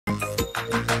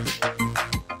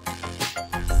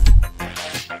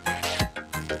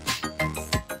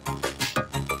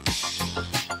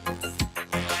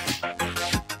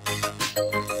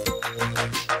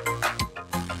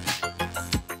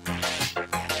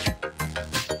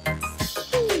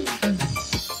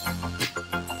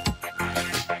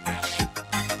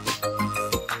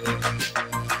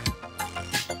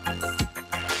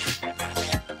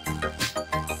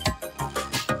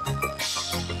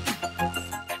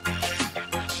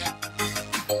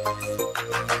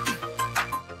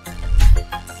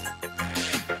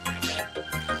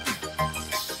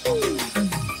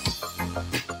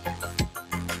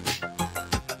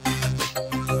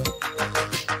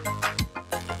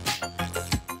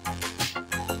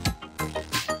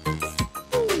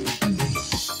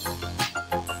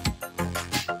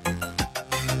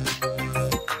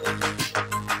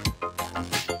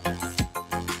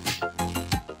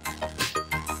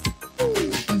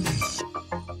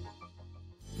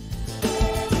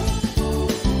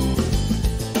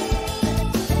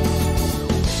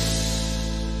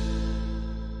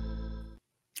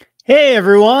Hey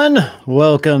everyone,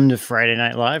 welcome to Friday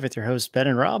Night Live with your hosts Ben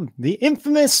and Rob. The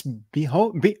infamous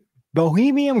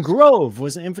Bohemian Grove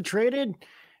was infiltrated,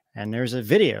 and there's a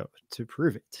video to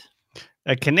prove it.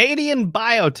 A Canadian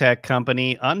biotech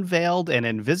company unveiled an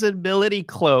invisibility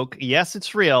cloak. Yes,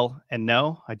 it's real. And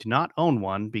no, I do not own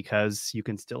one because you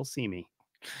can still see me.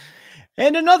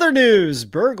 And in other news,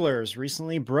 burglars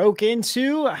recently broke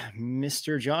into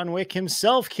Mr. John Wick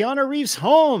himself, Keanu Reeves'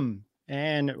 home.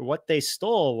 And what they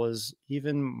stole was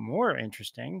even more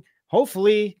interesting.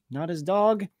 Hopefully not his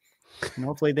dog. And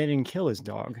hopefully they didn't kill his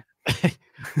dog.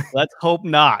 Let's hope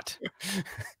not.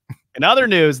 In other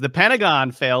news, the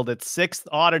Pentagon failed its sixth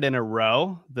audit in a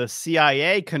row. The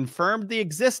CIA confirmed the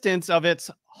existence of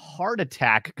its heart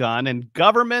attack gun, and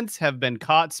governments have been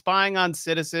caught spying on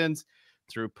citizens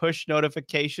through push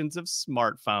notifications of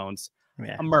smartphones.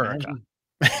 Yeah, America.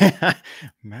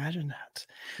 Imagine that.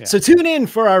 Yeah. So tune in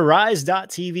for our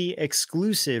Rise.tv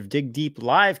exclusive Dig Deep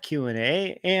live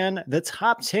Q&A and the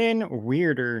top 10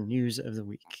 weirder news of the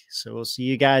week. So we'll see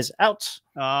you guys out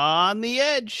on the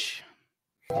edge.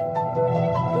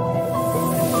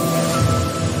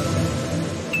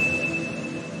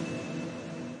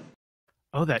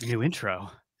 Oh, that new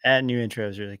intro. That new intro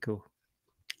is really cool.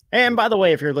 And by the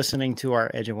way, if you're listening to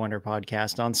our Edge of Wonder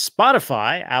podcast on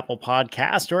Spotify, Apple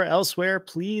Podcast, or elsewhere,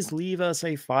 please leave us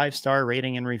a 5-star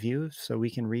rating and review so we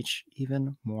can reach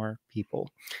even more people.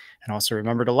 And also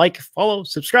remember to like, follow,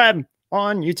 subscribe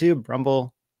on YouTube,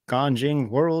 Rumble, Ganjing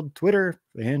World, Twitter,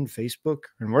 and Facebook,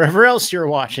 and wherever else you're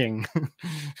watching.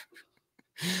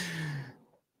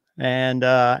 And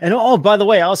oh, by the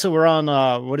way, also we're on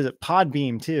what is it,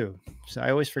 Podbeam too. So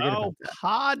I always forget about that.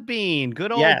 Podbean,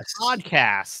 good old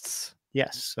podcasts.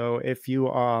 Yes. So if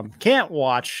you can't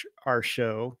watch our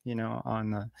show, you know,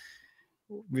 on the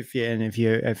if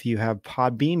you have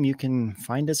Podbeam, you can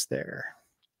find us there.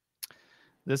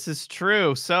 This is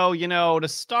true. So, you know, to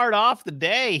start off the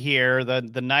day here,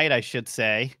 the night, I should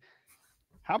say,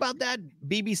 how about that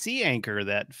BBC anchor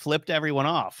that flipped everyone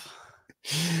off?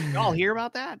 Y'all hear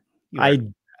about that? I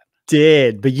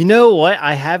did, but you know what?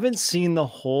 I haven't seen the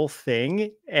whole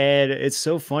thing, and it's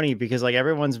so funny because like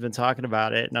everyone's been talking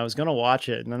about it, and I was gonna watch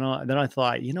it, and then I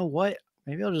thought, you know what?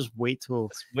 Maybe I'll just wait for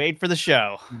the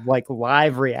show, like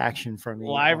live reaction from you.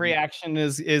 Live reaction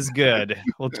is good.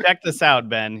 Well, check this out,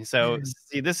 Ben. So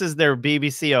see, this is their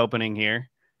BBC opening here.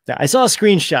 Yeah, I saw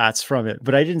screenshots from it,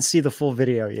 but I didn't see the full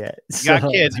video yet. You got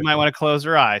kids, you might want to close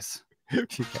your eyes.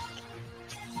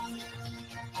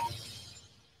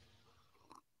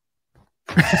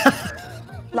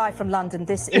 Live from London,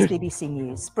 this is BBC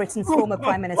News. Britain's former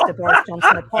Prime Minister Boris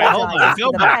Johnson apologized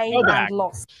for the pain and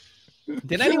loss.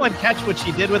 Did anyone catch what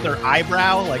she did with her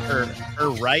eyebrow? Like her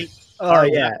right? Oh,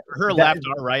 yeah. Her left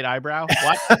or right eyebrow?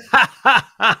 What?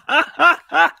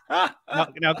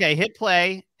 No, okay, hit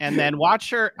play and then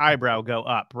watch her eyebrow go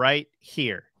up right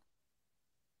here.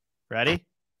 Ready?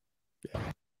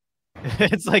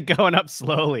 It's like going up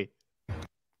slowly.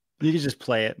 You can just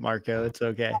play it, Marco. It's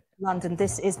okay. London,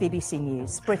 this is BBC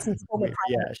News. Britain's former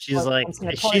she's like,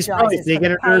 she's probably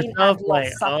thinking of herself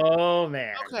like, oh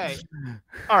man. Okay.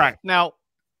 All right. Now,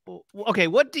 okay,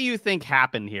 what do you think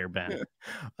happened here, Ben?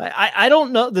 I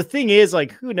don't know. The thing is,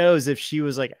 like, who knows if she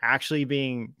was like actually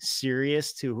being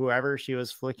serious to whoever she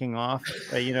was flicking off?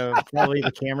 You know, probably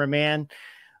the cameraman.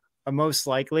 Most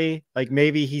likely, like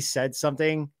maybe he said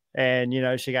something and you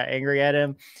know she got angry at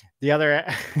him. The other,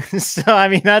 so I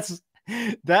mean that's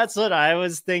what I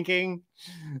was thinking.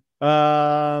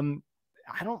 I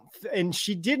don't, and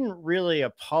she didn't really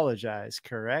apologize,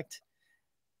 correct?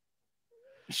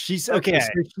 She's okay.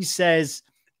 So she says,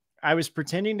 I was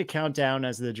pretending to count down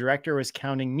as the director was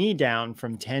counting me down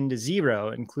from 10 to 0,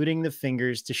 including the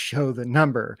fingers to show the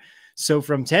number. So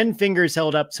from 10 fingers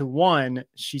held up to 1,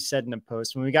 she said in a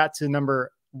post. When we got to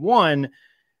number 1,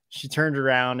 she turned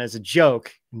around as a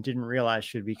joke and didn't realize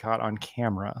she'd be caught on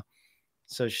camera.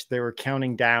 So they were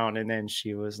counting down, and then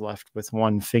she was left with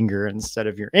 1 finger instead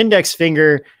of your index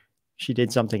finger. She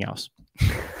did something else.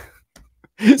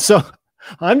 So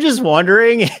I'm just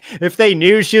wondering if they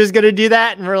knew she was going to do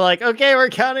that and we're like, okay, we're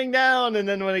counting down. And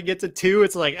then when it gets to 2,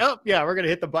 it's like, oh, yeah, we're going to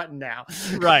hit the button now.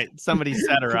 Right. Somebody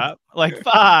set her up like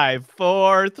 5,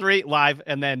 4, 3, live,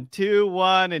 and then 2,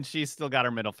 1, and she's still got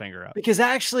her middle finger up. Because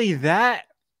actually that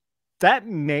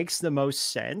makes the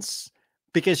most sense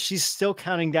because she's still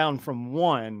counting down from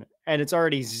 1 and it's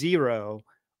already 0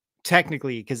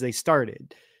 technically because they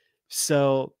started.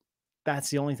 So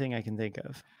that's the only thing I can think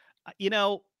of. You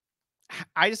know,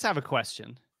 I just have a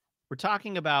question. We're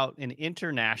talking about an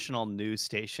international news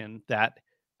station that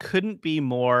couldn't be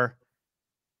more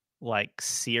like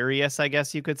serious, I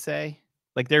guess you could say.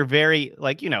 Like they're very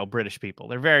like, British people.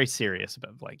 They're very serious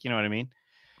about like, you know what I mean?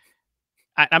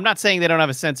 I'm not saying they don't have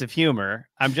a sense of humor.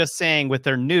 I'm just saying with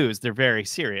their news, they're very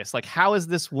serious. Like, how is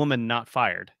this woman not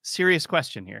fired? Serious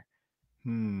question here.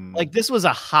 Like this was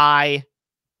a high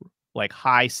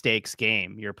stakes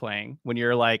game you're playing when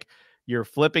you're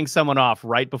flipping someone off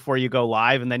right before you go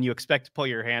live and then you expect to pull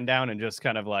your hand down and just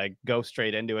kind of like go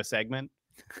straight into a segment.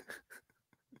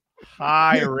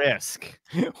 High risk.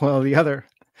 Well, the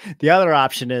other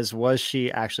option is, was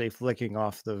she actually flicking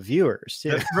off the viewers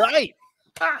too? That's right.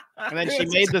 And then she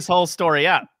made this whole story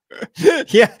up.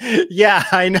 Yeah,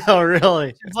 I know,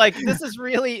 really. It's like, this is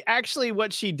really actually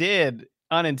what she did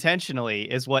unintentionally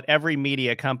is what every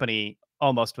media company,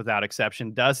 almost without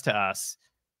exception, does to us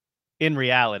in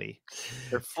reality.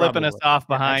 They're flipping us off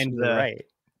behind the, right.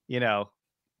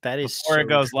 That is before so it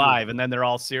goes true. live, and then they're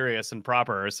all serious and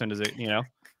proper as soon as it,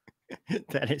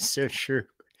 That is so true.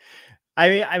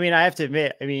 I mean, I have to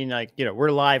admit,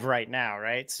 we're live right now,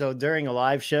 right? So during a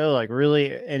live show, like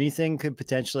really anything could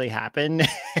potentially happen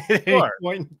at any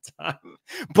point in time.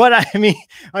 But I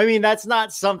mean, that's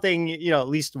not something, at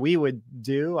least we would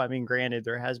do. I mean, granted,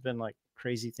 there has been like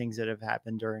crazy things that have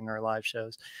happened during our live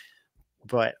shows,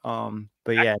 but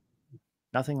yeah,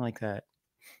 nothing like that.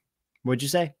 What'd you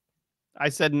say? I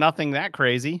said nothing that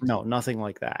crazy. No, nothing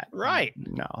like that. Right.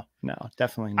 No,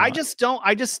 definitely not. I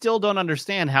just still don't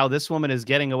understand how this woman is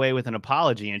getting away with an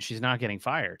apology and she's not getting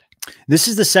fired. This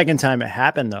is the second time it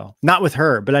happened though. Not with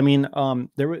her, but I mean,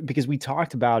 because we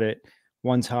talked about it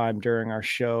one time during our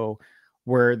show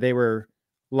where they were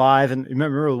live and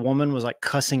remember the woman was like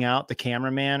cussing out the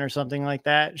cameraman or something like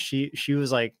that. She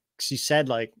was like, she said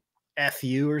like F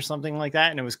you or something like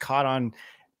that. And it was caught on,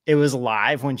 it was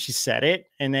live when she said it.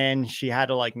 And then she had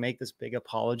to like make this big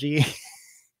apology.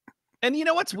 And you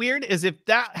know what's weird is if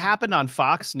that happened on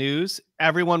Fox News,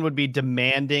 everyone would be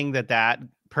demanding that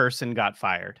person got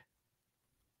fired.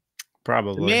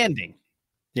 Probably. Demanding.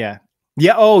 Yeah.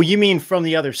 Yeah. Oh, you mean from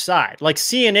the other side? Like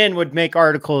CNN would make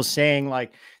articles saying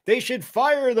like they should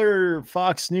fire their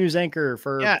Fox News anchor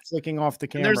for flicking off the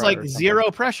camera. And there's like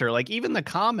zero pressure. Like even the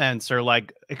comments are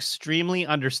like extremely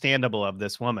understandable of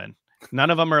this woman.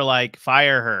 None of them are like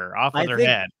fire her off of her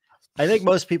head. I think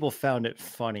most people found it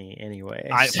funny anyway.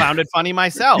 I found it funny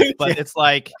myself, but it's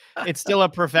like, it's still a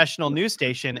professional news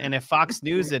station. And if Fox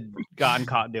News had gotten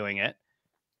caught doing it,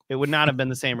 it would not have been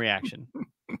the same reaction.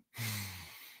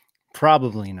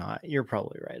 Probably not. You're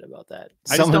probably right about that.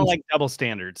 I just don't like double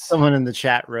standards. Someone in the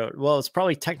chat wrote, well, it's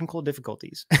probably technical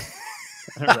difficulties.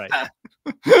 Right.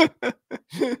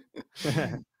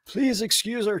 Please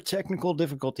excuse our technical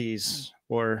difficulties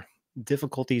or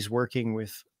difficulties working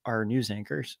with our news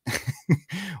anchors.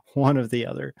 One of the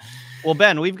other. Well,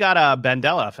 Ben, we've got a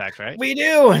Mandela Effect, right? We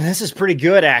do. And this is pretty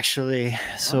good, actually.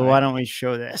 So why don't we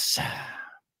show this?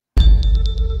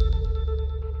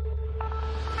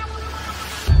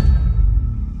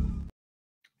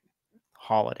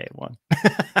 Holiday one.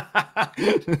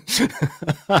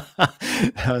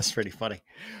 That was pretty funny.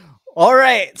 All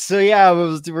right. So yeah,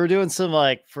 we're doing some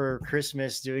like for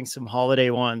Christmas, doing some holiday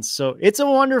ones. So It's a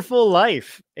Wonderful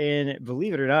Life. And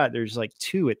believe it or not, there's like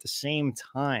 2 at the same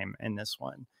time in this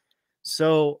one.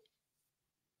 So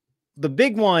the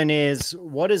big one is,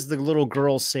 what does the little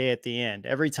girl say at the end?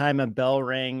 Every time a bell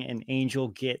rang, an angel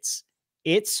gets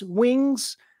its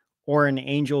wings or an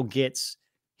angel gets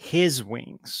his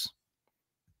wings.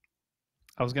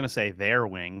 I was going to say their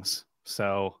wings.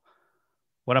 So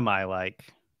what am I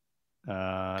like?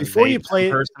 Before you play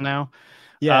person now.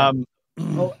 Yeah.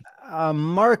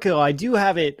 Marco, I do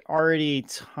have it already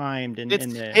timed in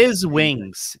the his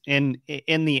wings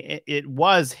it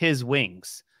was his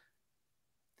wings.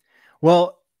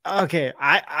 Well, okay.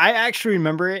 I actually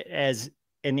remember it as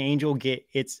an angel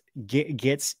gets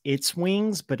its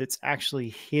wings, but it's actually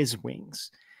his wings,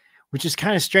 which is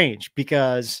kind of strange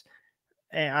because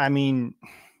I mean,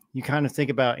 you kind of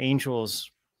think about angels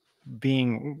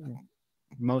being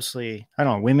mostly, I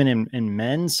don't know, women and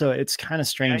men. So it's kind of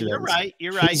strange. Yeah,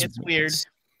 you're right. It's weird.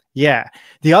 Yeah.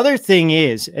 The other thing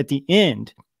is at the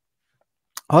end,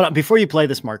 hold on, before you play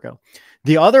this, Marco,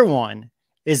 the other one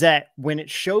is that when it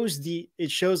shows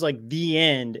like the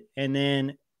end, and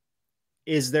then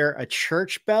is there a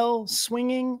church bell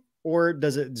swinging, or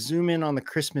does it zoom in on the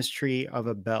Christmas tree of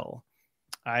a bell?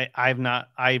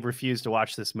 I refuse to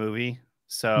watch this movie.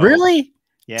 So really?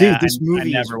 Yeah, dude, this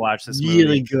movie I is never watched this really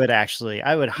movie. good, actually.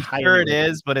 I would highly sure it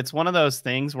is, but it's one of those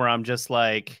things where I'm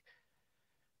like,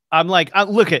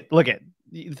 look at,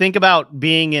 think about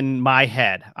being in my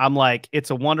head. I'm like,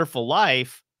 It's a Wonderful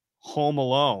Life, Home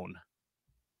Alone,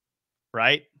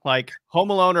 right? Like Home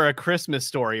Alone or A Christmas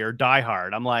Story or Die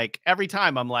Hard. I'm like, every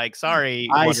time I'm like, sorry,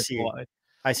 I see. Wonderful Life.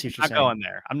 I see what you're Not saying. going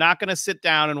there. I'm not going to sit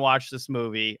down and watch this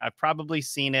movie. I've probably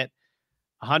seen it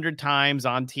 100 times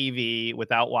on TV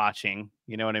without watching.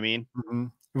 You know what I mean? Mm-hmm.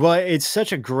 Well, it's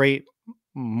such a great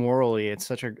morally. It's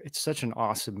such an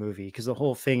awesome movie, because the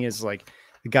whole thing is like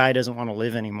the guy doesn't want to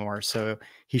live anymore, so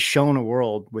he's shown a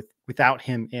world without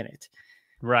him in it,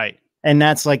 right? And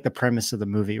that's like the premise of the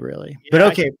movie, really. Yeah, but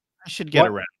okay, I should get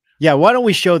around. Yeah, why don't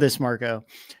we show this, Marco?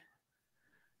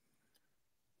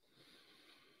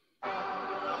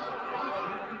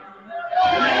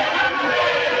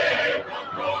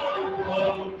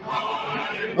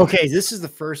 Okay, this is the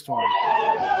first one.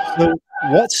 So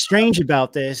what's strange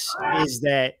about this is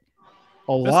that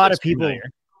a lot of people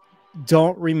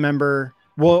don't remember.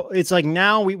 Well, it's like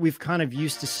now we've kind of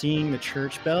used to seeing the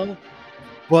church bell,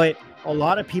 but a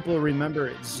lot of people remember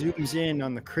it zooms in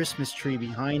on the Christmas tree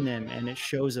behind them and it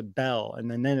shows a bell,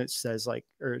 and then it says like,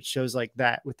 or it shows like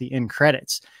that with the end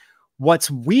credits.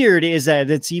 What's weird is that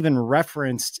it's even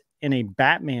referenced in a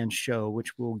Batman show,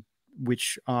 which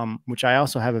I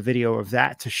also have a video of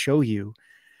that to show you.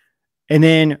 And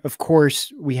then of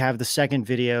course we have the second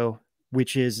video,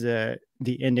 which is the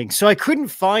ending. So I couldn't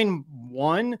find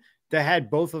one that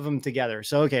had both of them together.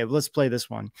 So okay, let's play this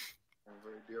one. A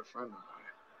very dear friend of mine.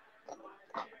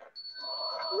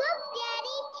 Look,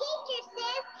 Daddy, teacher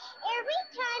says every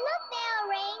time a bell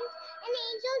rings, an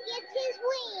angel gets his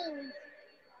wings.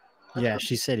 Yeah,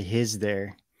 she said his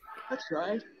there. That's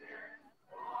right.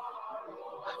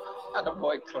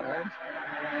 Attaboy, Clarence.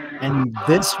 And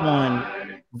this one,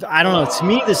 I don't know. To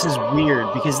me, this is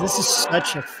weird because this is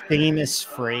such a famous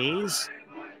phrase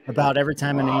about every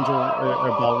time an angel or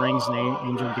a bell rings, an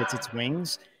angel gets its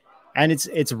wings, and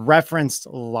it's referenced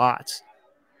a lot.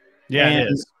 Yeah, and,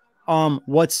 it is.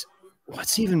 What's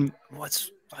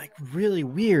like really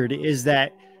weird is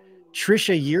that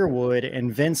Trisha Yearwood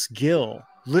and Vince Gill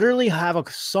literally have a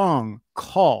song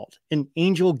called "An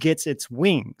Angel Gets Its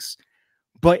Wings,"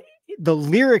 but the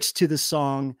lyrics to the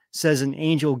song says an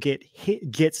angel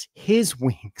gets his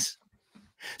wings.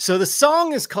 So the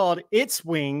song is called "Its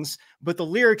Wings," but the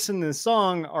lyrics in the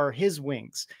song are his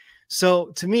wings. So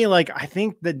to me, like, I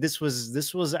think that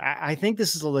I think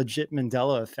this is a legit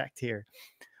Mandela effect here.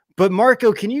 But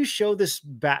Marco, can you show this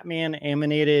Batman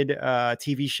animated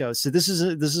TV show? So this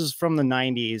is from the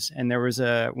 90s, and there was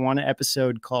one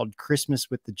episode called Christmas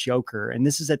with the Joker, and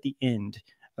this is at the end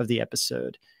of the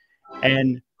episode.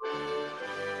 And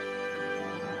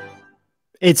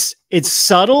it's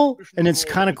subtle and it's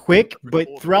kind of quick, but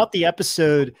throughout the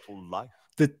episode,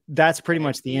 that's pretty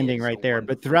much the ending right there.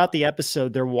 But throughout the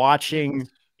episode, they're watching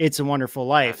It's a Wonderful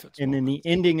Life, and then the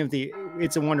ending of the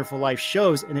It's a Wonderful Life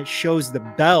shows, and it shows the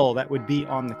bell that would be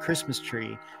on the Christmas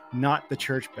tree, not the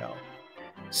church bell.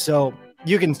 So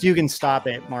you can stop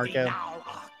it, Marco.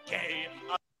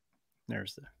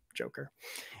 There's the Joker.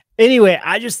 Anyway,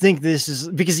 I just think this is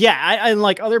because, yeah, I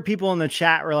like other people in the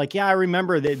chat were like, yeah, I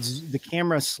remember that the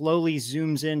camera slowly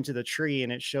zooms into the tree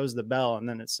and it shows the bell and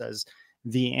then it says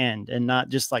the end, and not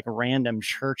just like a random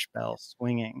church bell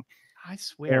swinging. I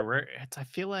swear, I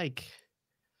feel like,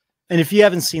 and if you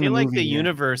haven't seen the movie, the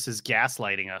universe is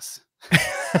gaslighting us.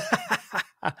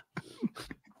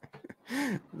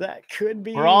 That could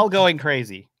be. We're all going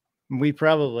crazy. We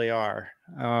probably are.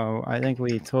 Oh, I think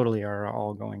we totally are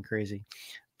all going crazy.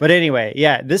 But anyway,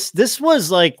 yeah, this was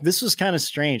kind of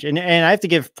strange. And I have to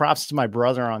give props to my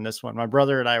brother on this one. My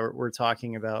brother and I were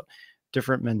talking about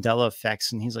different Mandela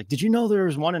effects. And he's like, did you know there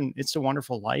was one in It's a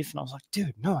Wonderful Life? And I was like,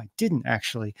 dude, no, I didn't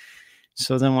actually.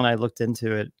 So then when I looked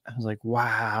into it, I was like,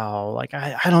 wow, like,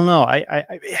 I don't know.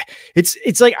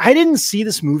 It's like, I didn't see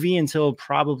this movie until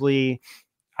probably,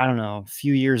 I don't know, a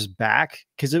few years back.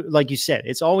 Cause like you said,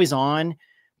 it's always on.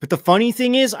 But the funny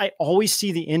thing is, I always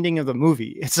see the ending of the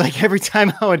movie. It's like every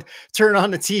time I would turn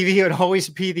on the TV, it would always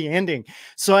be the ending.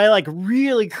 So I like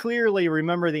really clearly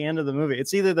remember the end of the movie.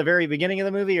 It's either the very beginning of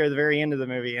the movie or the very end of the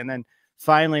movie. And then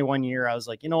finally one year I was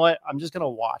like, you know what? I'm just going to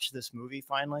watch this movie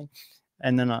finally.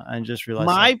 And then I just realized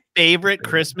my favorite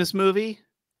Christmas movie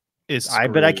is I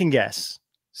bet I can guess.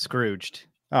 Scrooged.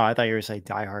 Oh, I thought you were saying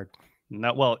Die Hard.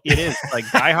 No, well, it is like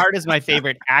Die Hard is my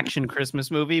favorite action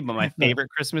Christmas movie, but my favorite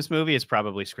Christmas movie is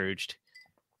probably Scrooged.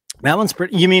 That one's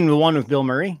pretty. You mean the one with Bill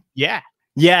Murray? Yeah.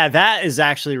 Yeah, that is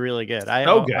actually really good. I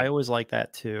always like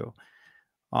that too.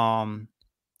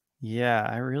 Yeah,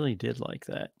 I really did like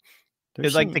that.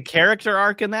 It's like the character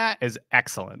arc in that is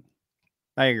excellent.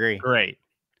 I agree. Great.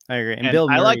 I agree. And Bill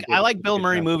Murray I like Bill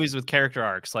Murray movies with character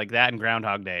arcs like that and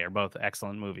Groundhog Day are both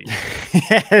excellent movies.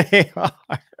 Yeah, they are.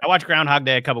 I watched Groundhog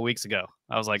Day a couple weeks ago.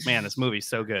 I was like, man, this movie's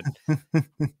so good.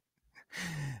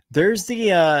 There's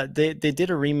the they did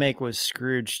a remake with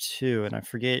Scrooge too, and I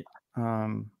forget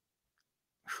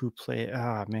who played.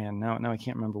 Oh man, now I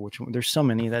can't remember which one. There's so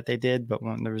many that they did, but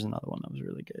there was another one that was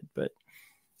really good. But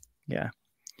yeah,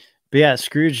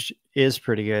 Scrooge is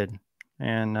pretty good,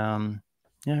 and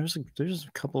yeah, there's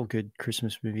a couple of good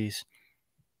Christmas movies.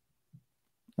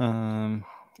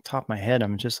 Top of my head,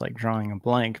 I'm just like drawing a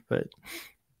blank, but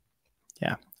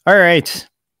yeah. All right.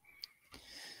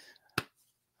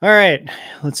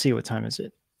 Let's see, what time is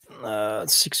it?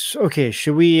 6. Okay,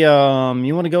 should we you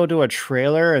want to go to a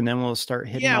trailer and then we'll start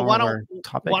hitting all of our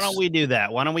topics? Why don't we do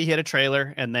that? Why don't we hit a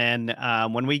trailer, and then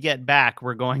when we get back,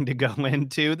 we're going to go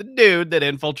into the dude that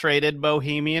infiltrated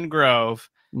Bohemian Grove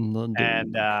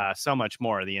and so much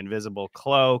more. The invisible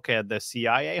cloak and the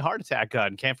CIA heart attack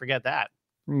gun. Can't forget that.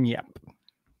 Yep.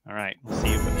 All right. We'll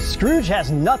see you. Scrooge has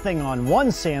nothing on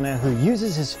one Santa who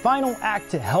uses his final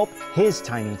act to help his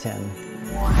Tiny Tim.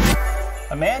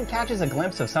 A man catches a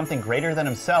glimpse of something greater than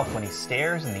himself when he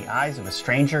stares in the eyes of a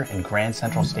stranger in Grand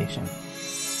Central Station.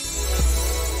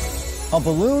 A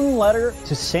balloon letter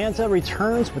to Santa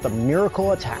returns with a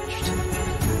miracle attached.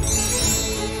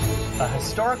 A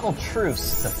historical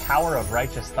truce, the power of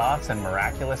righteous thoughts and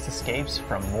miraculous escapes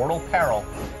from mortal peril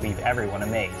leave everyone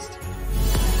amazed.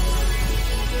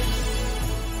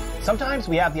 Sometimes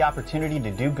we have the opportunity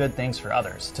to do good things for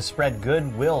others, to spread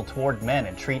goodwill toward men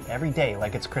and treat every day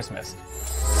like it's Christmas.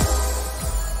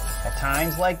 At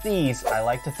times like these, I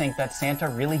like to think that Santa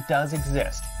really does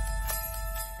exist.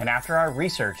 And after our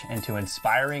research into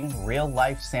inspiring,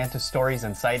 real-life Santa stories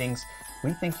and sightings,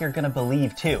 we think you're going to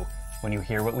believe too when you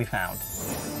hear what we found.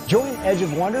 Join Edge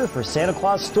of Wonder for Santa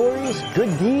Claus stories,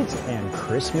 good deeds, and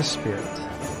Christmas spirit.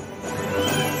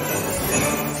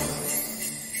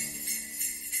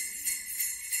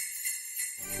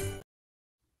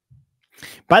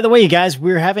 By the way, you guys,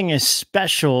 we're having a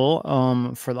special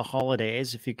for the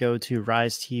holidays. If you go to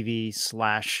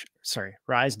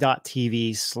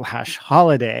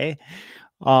rise.tv/holiday,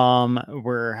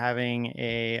 we're having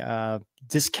a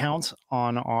discount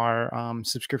on our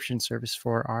subscription service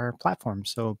for our platform.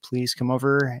 So please come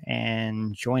over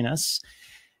and join us,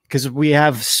 because we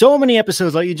have so many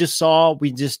episodes like you just saw.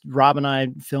 Rob and I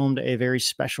filmed a very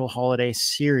special holiday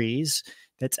series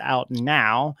that's out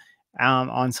now,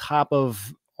 on top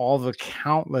of all the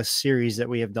countless series that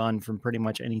we have done from pretty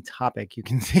much any topic you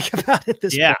can think about at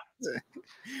this point.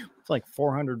 It's like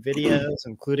 400 videos,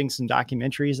 including some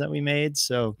documentaries that we made.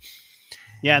 So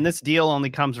yeah, and this deal only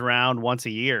comes around once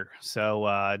a year.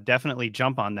 So definitely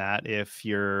jump on that if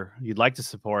you'd like to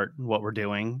support what we're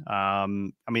doing. I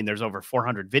mean, there's over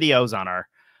 400 videos on our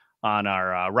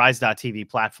rise.tv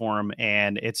platform,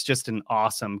 and it's just an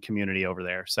awesome community over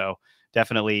there. So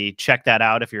definitely check that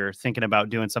out if you're thinking about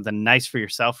doing something nice for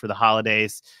yourself for the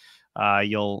holidays.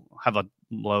 You'll have a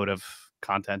load of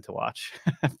content to watch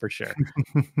for sure.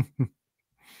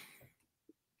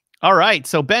 All right.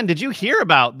 So, Ben, did you hear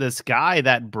about this guy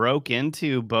that broke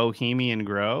into Bohemian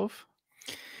Grove?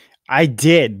 I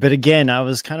did, but again, I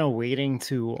was kind of waiting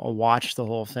to watch the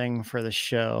whole thing for the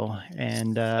show.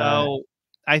 And so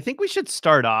I think we should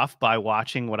start off by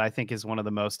watching what I think is one of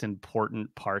the most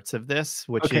important parts of this,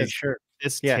 which is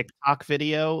this TikTok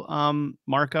video,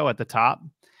 Marco, at the top.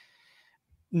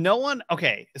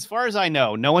 As far as I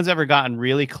know, no one's ever gotten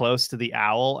really close to the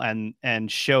owl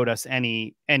and showed us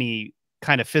any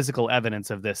kind of physical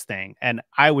evidence of this thing. And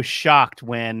I was shocked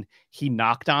when he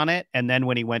knocked on it, and then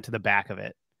when he went to the back of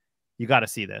it. You got to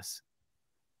see this.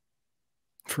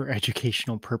 For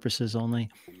educational purposes only.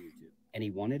 And he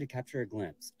wanted to capture a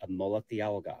glimpse of Moloch the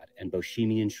Owl God and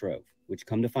Bohemian Grove, which,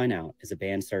 come to find out, is a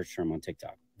banned search term on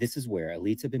TikTok. This is where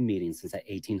elites have been meeting since the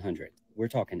 1800s. We're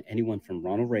talking anyone from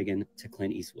Ronald Reagan to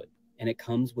Clint Eastwood. And it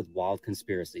comes with wild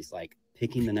conspiracies like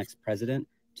picking the next president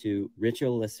to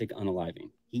ritualistic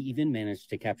unaliving. He even managed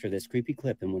to capture this creepy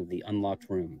clip in one of the unlocked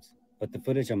rooms. But the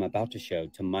footage I'm about to show,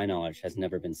 to my knowledge, has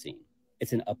never been seen.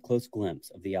 It's an up-close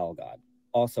glimpse of the Owl God.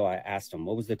 Also, I asked him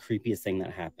what was the creepiest thing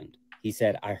that happened. He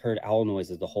said, I heard owl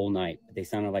noises the whole night, but they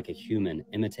sounded like a human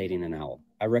imitating an owl.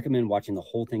 I recommend watching the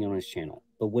whole thing on his channel.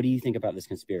 But what do you think about this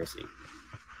conspiracy?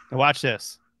 Now watch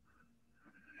this.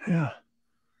 Yeah.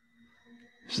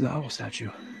 This is the owl statue.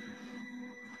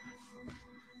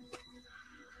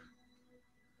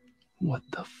 What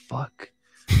the fuck?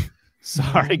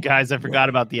 Sorry, guys. I forgot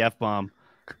about the F-bomb.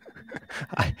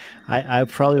 I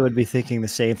probably would be thinking the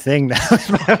same thing now.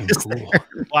 Cool.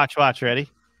 Watch. Ready?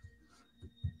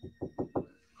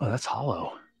 Oh, that's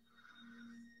hollow.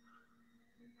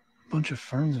 A bunch of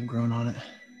ferns have grown on it.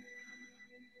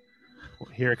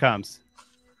 Here it comes.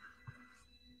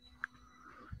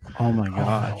 Oh my Oh,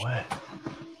 gosh. no way.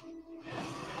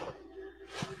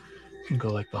 You can go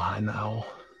like behind the owl.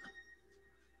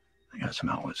 I got some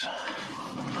outlets.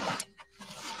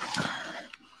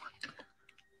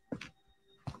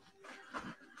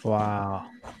 Wow.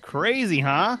 Crazy,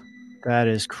 huh? That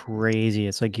is crazy.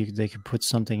 It's like they could put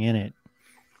something in it.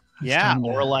 Yeah,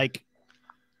 or like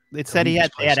it said they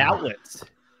had outlets.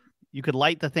 You could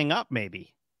light the thing up,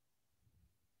 maybe.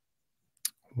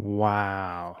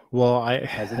 Wow. Well,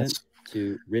 President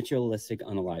to ritualistic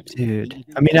unaliving. Dude,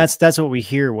 I mean that's what we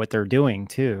hear what they're doing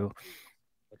too.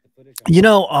 You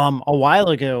know, a while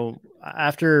ago,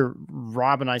 after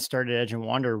Rob and I started Edge and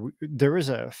Wander, there was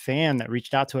a fan that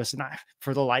reached out to us, and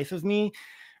for the life of me,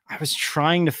 I was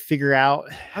trying to figure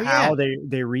out how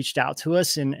they reached out to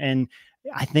us, and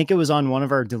I think it was on one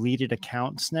of our deleted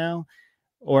accounts now,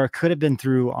 or it could have been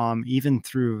through even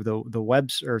through the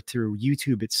webs or through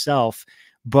YouTube itself.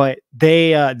 But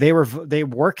they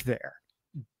work there.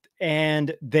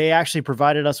 And they actually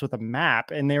provided us with a map,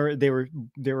 and they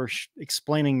were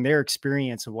explaining their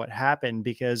experience of what happened,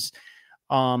 because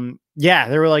yeah,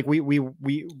 they were like, we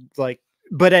like,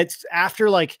 but it's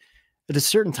after like at a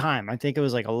certain time, I think it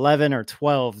was like 11 or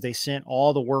 12, they sent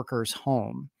all the workers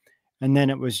home, and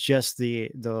then it was just the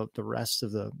rest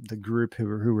of the group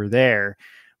who were there.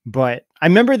 But I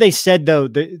remember they said, though,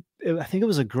 that I think it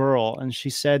was a girl, and she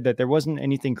said that there wasn't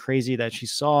anything crazy that she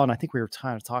saw. And I think we were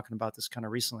kind of talking about this kind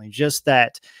of recently, just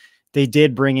that they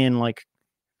did bring in like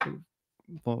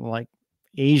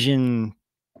Asian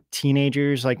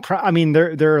teenagers, like, I mean,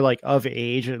 they're like of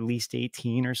age, at least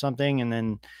 18 or something. And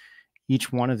then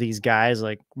each one of these guys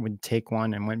like would take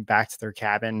one and went back to their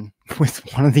cabin with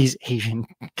one of these Asian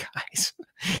guys.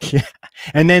 Yeah.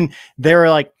 And then they were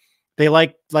like, they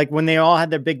like when they all had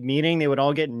their big meeting, they would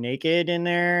all get naked in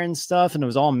there and stuff. And it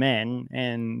was all men.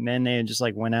 And then they just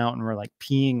like went out and were like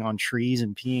peeing on trees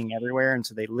and peeing everywhere. And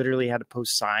so they literally had to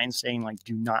post signs saying like,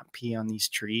 do not pee on these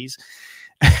trees.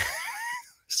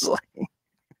 It's like,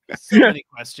 so many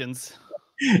questions.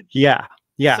 Yeah.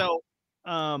 Yeah. So,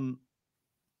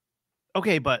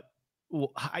 okay, but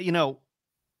you know,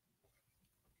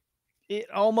 it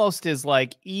almost is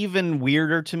like even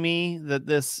weirder to me that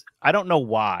this, I don't know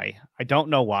why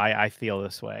I feel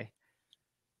this way.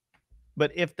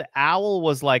 But if the owl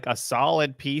was like a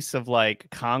solid piece of like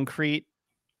concrete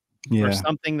or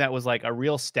something that was like a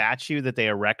real statue that they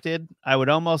erected, I would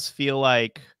almost feel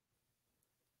like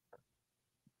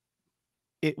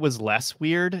it was less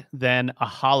weird than a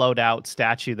hollowed out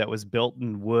statue that was built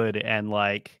in wood. And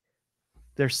like,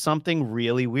 there's something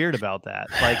really weird about that.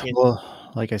 Like, well,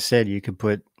 like I said, you could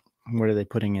put, what are they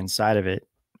putting inside of it?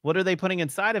 What are they putting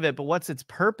inside of it? But what's its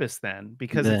purpose then?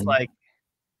 Because it's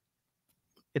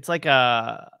like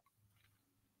a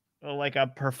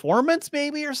performance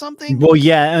maybe or something. Well,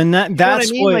 yeah. And that's you know what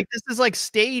I mean? Like this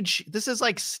is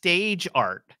like stage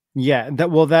art. Yeah.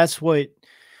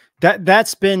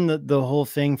 That's been the whole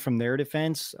thing from their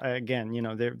defense. Again, you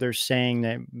know, they're saying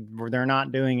that they're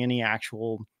not doing any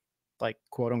actual like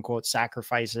quote unquote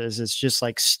sacrifices. It's just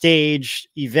like stage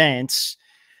events.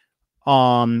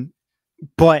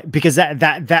 But because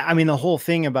that I mean, the whole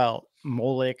thing about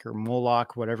Moloch or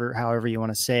Moloch, however you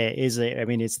want to say it, is I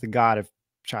mean, it's the god of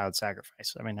child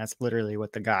sacrifice. I mean, that's literally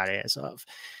what the god is of.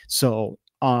 So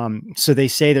so they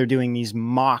say they're doing these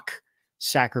mock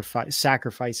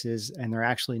sacrifices, and they're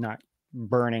actually not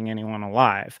burning anyone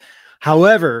alive.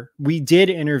 However, we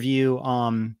did interview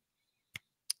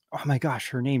oh my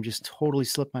gosh, her name just totally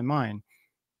slipped my mind.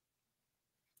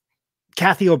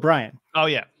 Kathy O'Brien. Oh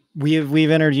yeah. We've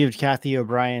interviewed Kathy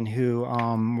O'Brien, who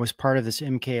was part of this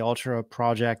MK Ultra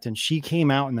project, and she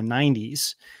came out in the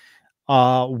 90s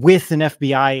with an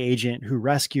FBI agent who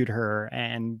rescued her,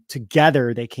 and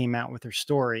together they came out with her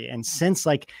story. And since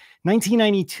like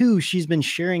 1992, she's been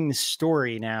sharing this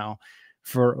story now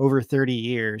for over 30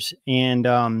 years. And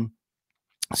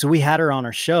so we had her on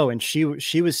our show, and she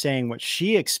was saying what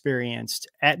she experienced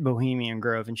at Bohemian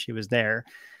Grove, and she was there.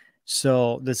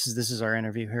 So this is our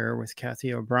interview here with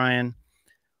Kathy O'Brien.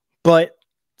 But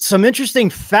some interesting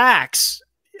facts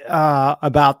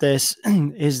about this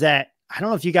is that I don't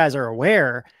know if you guys are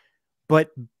aware,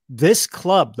 but this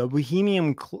club, the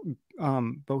Bohemian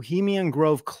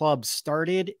Grove Club,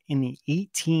 started in the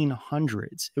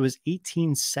 1800s. It was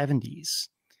 1870s.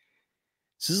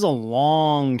 This is a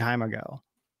long time ago.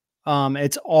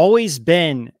 It's always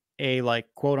been a like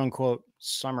quote unquote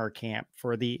summer camp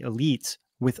for the elites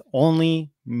with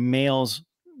only males.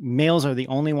 Males are the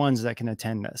only ones that can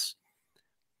attend this.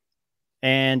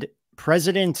 And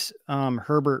President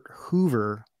Herbert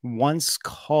Hoover once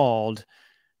called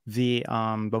the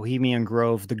Bohemian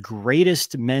Grove the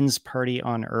greatest men's party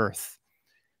on earth.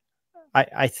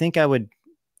 I think I would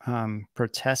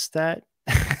protest that.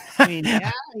 I mean,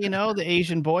 yeah, you know, the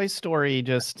Asian boy story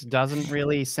just doesn't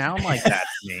really sound like that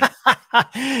to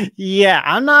me. Yeah,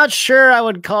 I'm not sure I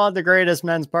would call it the greatest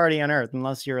men's party on earth,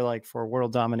 unless you're like for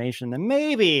world domination, then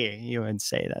maybe you would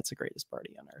say that's the greatest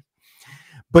party on earth.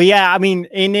 But yeah, I mean,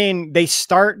 and then they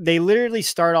literally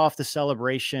start off the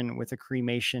celebration with a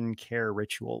cremation care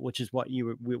ritual, which is what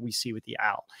we see with the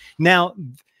owl. Now,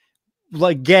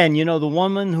 like, again, you know, the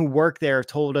woman who worked there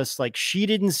told us like she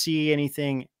didn't see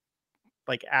anything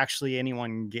like actually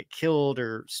anyone get killed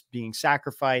or being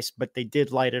sacrificed, but they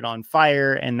did light it on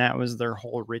fire. And that was their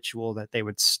whole ritual, that they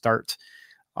would start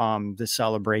the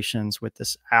celebrations with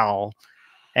this owl.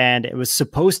 And it was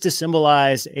supposed to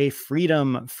symbolize a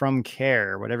freedom from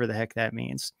care, whatever the heck that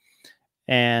means.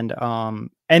 And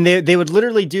they would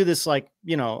literally do this, like,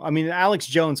 you know, I mean, Alex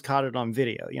Jones caught it on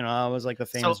video, you know, that was like the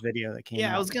famous video that came out.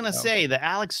 Yeah, I was going to say the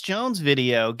Alex Jones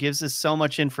video gives us so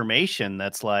much information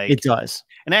that's like, it does.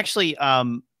 And actually,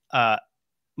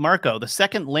 Marco, the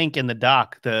second link in the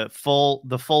doc, the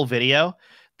full video,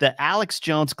 the Alex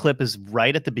Jones clip is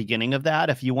right at the beginning of that.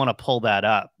 If you want to pull that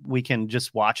up, we can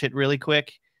just watch it really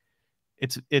quick.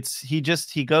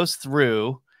 He goes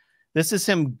through. This is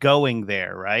him going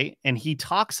there, right? And he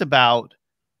talks about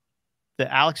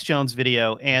the Alex Jones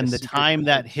video and the time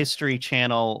that History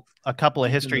Channel, a couple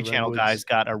of History Channel guys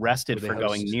got arrested for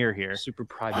going near here. Super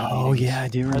private. Oh yeah, I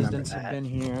do remember Presidents that. have been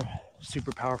here.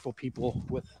 Super powerful people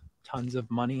with tons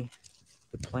of money.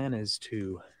 The plan is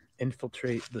to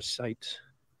infiltrate the site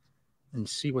and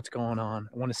see what's going on.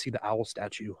 I want to see the owl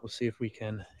statue. We'll see if we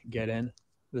can get in.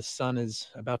 The sun is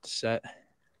about to set.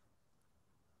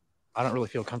 I don't really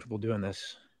feel comfortable doing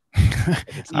this.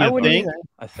 I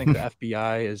think the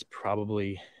FBI is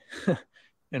probably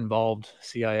involved.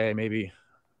 CIA, maybe.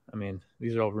 I mean,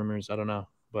 these are all rumors. I don't know.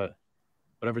 But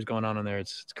whatever's going on in there,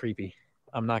 it's creepy.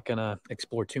 I'm not going to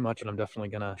explore too much, and I'm definitely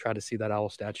going to try to see that owl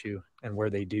statue and where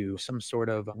they do some sort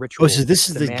of ritual. Oh, so this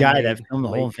is the guy that filmed the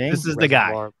whole thing? This is the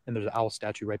guy. And there's an owl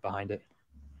statue right behind it.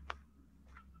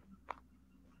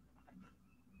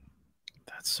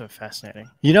 That's so fascinating.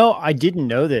 You know, I didn't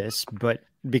know this, but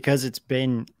because it's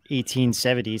been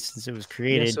 1870 since it was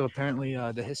created. Yeah, so apparently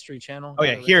the History Channel. Oh,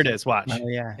 yeah, here it is. Watch. Oh,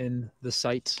 yeah. In the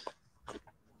site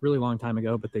really long time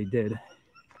ago, but they did.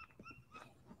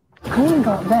 Who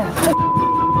got that?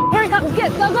 Here,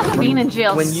 go. Being in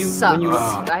jail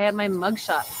sucks. I had my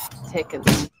mugshot taken.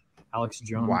 Alex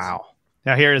Jones. Wow.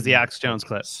 Now here is the Alex Jones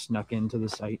clip. Snuck into the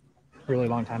site really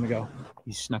long time ago.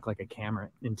 He snuck like a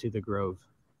camera into the grove.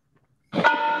 The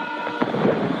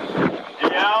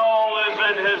owl is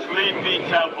in his leafy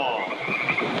temple.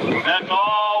 Let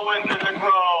all within the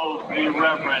grove be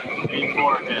reverent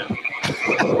before him.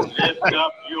 Lift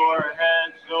up your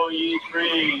heads, O ye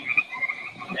trees,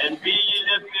 and be ye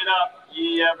lifted up,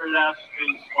 ye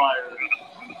everlasting spires.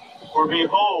 For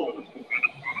behold,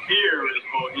 here is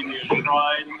Bohemian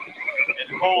shrine,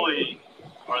 and holy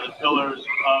are the pillars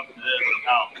of this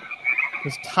house.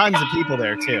 There's tons of people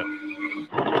there too.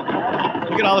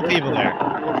 Look at all the people there.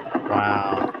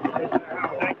 Wow.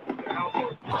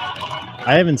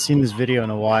 I haven't seen this video in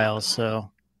a while,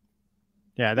 so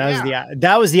yeah,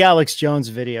 that was the Alex Jones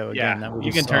video again. Yeah, that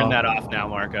you can turn that off now,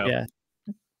 Marco. Yeah.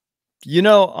 You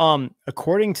know,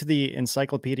 according to the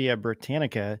Encyclopedia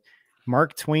Britannica,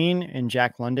 Mark Twain and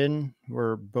Jack London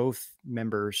were both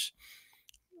members.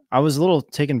 I was a little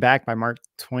taken back by Mark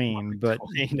Twain, but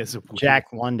Jack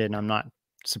London, I'm not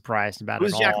surprised about.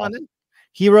 Who's Jack London?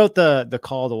 He wrote the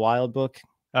Call of the Wild book.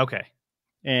 Okay.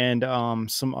 And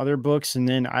some other books. And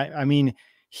then I mean,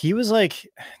 he was like,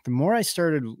 the more I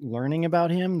started learning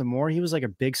about him, the more he was like a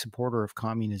big supporter of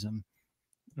communism.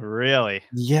 Really?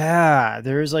 Yeah.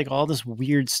 There's like all this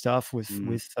weird stuff with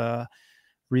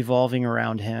revolving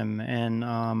around him. And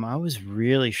I was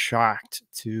really shocked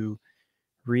to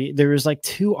read. There was like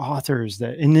two authors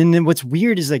that, and then what's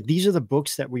weird is like, these are the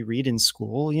books that we read in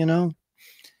school, you know,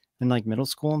 in like middle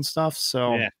school and stuff.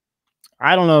 So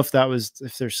I don't know if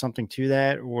there's something to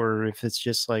that, or if it's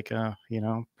just like,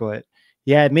 but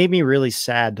yeah, it made me really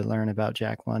sad to learn about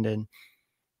Jack London.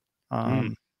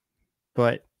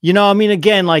 But, I mean,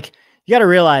 again, like, you got to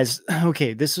realize,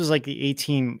 okay, this was like the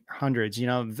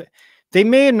 1800s, they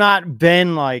may have not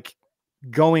been like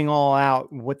going all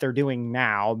out what they're doing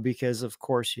now, because of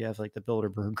course you have like the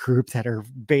Bilderberg group that are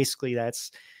basically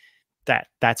that's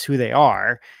who they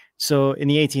are. So in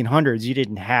the 1800s, you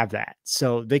didn't have that.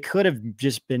 So they could have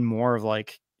just been more of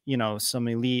like, some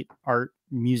elite art,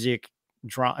 music,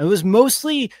 drama. It was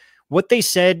mostly what they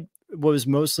said was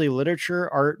mostly literature,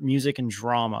 art, music, and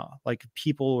drama. Like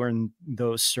people were in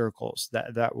those circles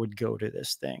that would go to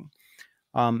this thing.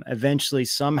 Eventually,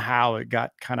 somehow it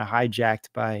got kind of hijacked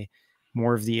by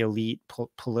more of the elite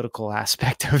political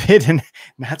aspect of it. And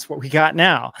that's what we got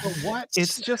now. But what?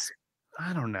 It's just,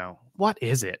 I don't know. What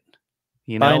is it?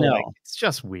 I know. Like, it's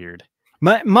just weird.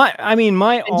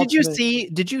 Did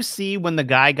you see when the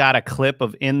guy got a clip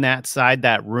of in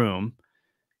that room?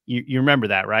 You remember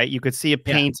that, right? You could see a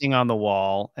painting on the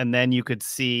wall, and then you could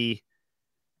see,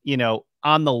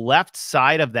 on the left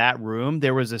side of that room,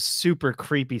 there was a super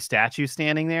creepy statue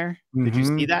standing there. Did you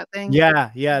see that thing? Yeah,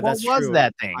 what was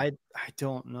that thing? I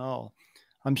don't know.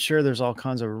 I'm sure there's all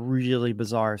kinds of really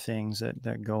bizarre things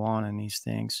that go on in these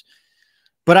things.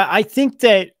 But I think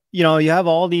that, you have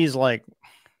all these like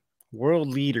world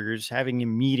leaders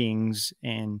having meetings,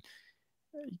 and,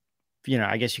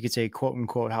 I guess you could say, quote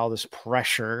unquote, how this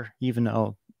pressure, even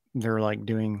though they're like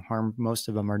doing harm, most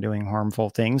of them are doing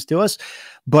harmful things to us.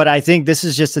 But I think this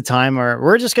is just a time where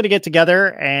we're just going to get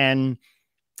together and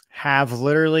have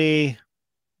literally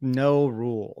no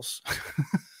rules.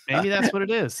 Maybe that's what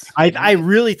it is. I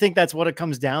really think that's what it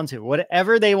comes down to.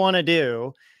 Whatever they want to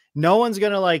do, no one's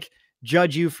going to like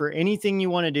judge you for anything you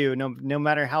want to do, no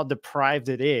matter how deprived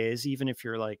it is, even if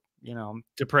you're like,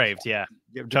 depraved. Yeah,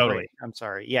 depraved. Totally. I'm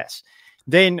sorry. Yes.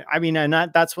 Then, I mean,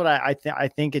 that's what I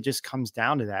think it just comes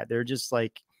down to that. They're just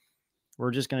like, we're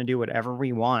just going to do whatever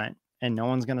we want, and no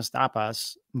one's going to stop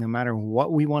us no matter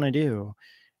what we want to do.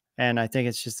 And I think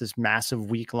it's just this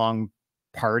massive week-long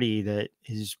party that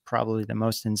is probably the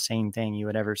most insane thing you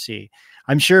would ever see.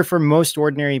 I'm sure for most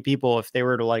ordinary people, if they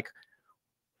were to like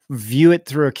view it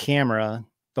through a camera,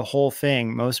 the whole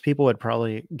thing, most people would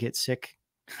probably get sick.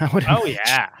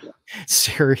 Yeah.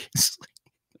 Seriously.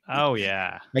 Oh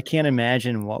yeah. I can't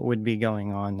imagine what would be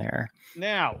going on there.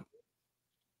 Now,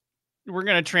 we're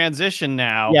going to transition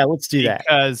now. Yeah, let's do that.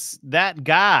 Because that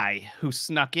guy who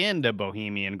snuck into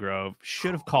Bohemian Grove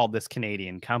should have called this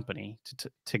Canadian company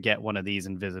to get one of these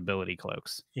invisibility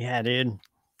cloaks. Yeah, dude.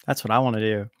 That's what I want to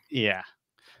do. Yeah.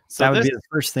 So that would be the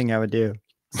first thing I would do.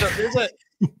 So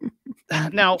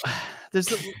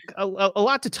there's a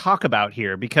lot to talk about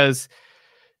here, because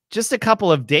just a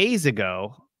couple of days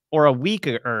ago, or a week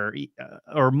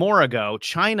or more ago,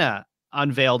 China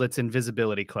unveiled its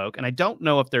invisibility cloak. And I don't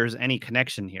know if there's any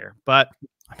connection here, but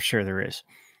I'm sure there is.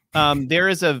 There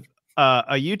is a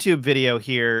YouTube video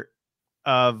here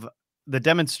of the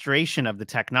demonstration of the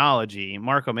technology.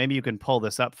 Marco, maybe you can pull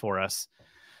this up for us.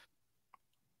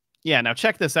 Yeah, now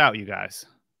check this out, you guys.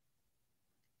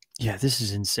 Yeah, this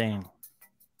is insane.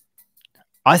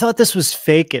 I thought this was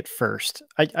fake at first.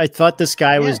 I thought this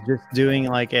guy was just doing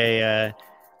like a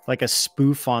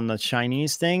spoof on the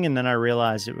Chinese thing, and then I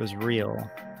realized it was real.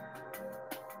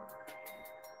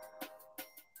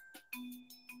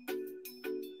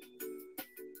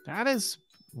 That is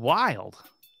wild.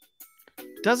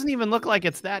 Doesn't even look like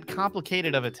it's that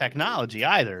complicated of a technology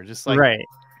either. Just like, right.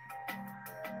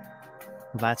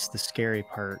 That's the scary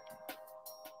part.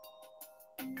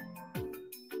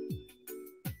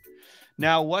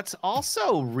 Now, what's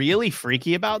also really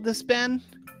freaky about this, Ben,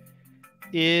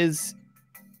 is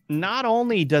not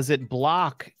only does it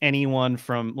block anyone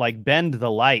from like bend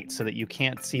the light so that you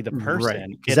can't see the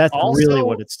person, because that's also really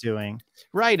what it's doing.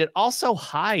 Right. It also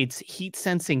hides heat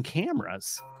sensing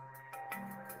cameras.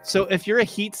 So if you're a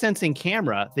heat sensing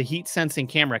camera, the heat sensing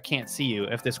camera can't see you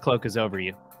if this cloak is over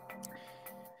you.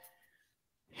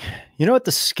 You know what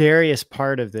the scariest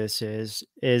part of this is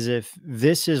if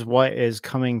this is what is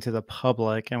coming to the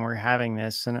public and we're having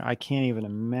this, and I can't even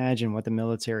imagine what the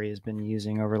military has been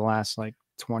using over the last like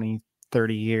 20,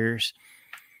 30 years.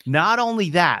 Not only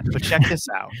that, but check this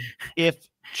out. If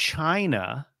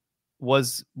China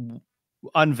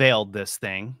unveiled this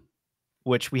thing,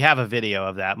 which we have a video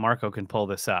of that, Marco can pull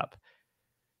this up.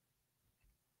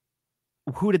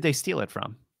 Who did they steal it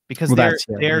from? Because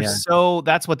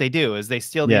that's what they do, is they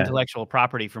steal the intellectual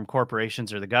property from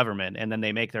corporations or the government, and then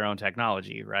they make their own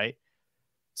technology, right?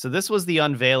 So this was the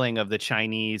unveiling of the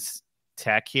Chinese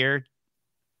tech here.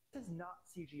 This is not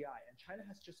CGI, and China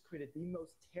has just created the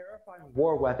most terrifying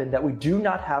war weapon that we do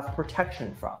not have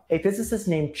protection from. A physicist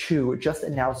named Chu just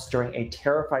announced during a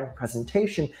terrifying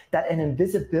presentation that an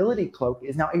invisibility cloak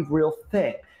is now a real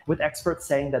thing, with experts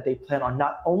saying that they plan on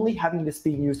not only having this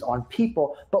being used on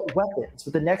people, but weapons,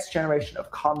 with the next generation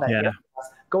of combat aircraft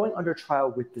going under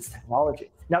trial with this technology.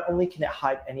 Not only can it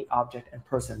hide any object and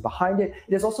person behind it,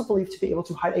 it is also believed to be able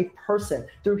to hide a person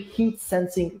through heat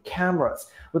sensing cameras.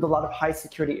 With a lot of high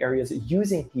security areas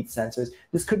using heat sensors,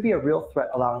 this could be a real threat,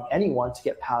 allowing anyone to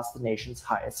get past the nation's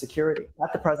highest security.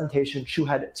 At the presentation, Chu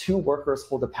had 2 workers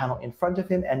hold a panel in front of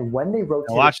him, and when they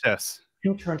rotated, watch this.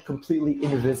 Chu turned completely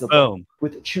invisible. Boom.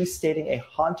 With Chu stating a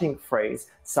haunting phrase,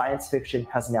 "Science fiction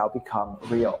has now become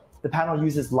real." The panel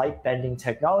uses light bending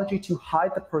technology to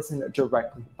hide the person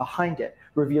directly behind it,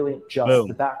 revealing just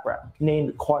the background.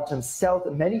 Named Quantum Stealth,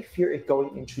 many fear it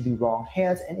going into the wrong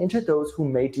hands and into those who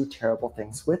may do terrible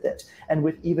things with it. And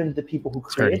with even the people who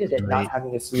created it not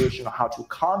having a solution on how to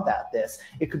combat this,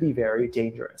 it could be very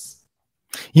dangerous.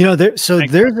 You know, there's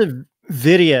a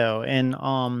video, and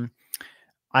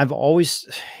I've always,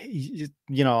 you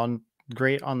know,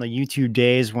 great on the YouTube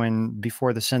days when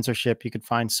before the censorship, you could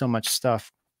find so much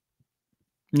stuff.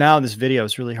 Now this video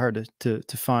is really hard to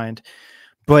find,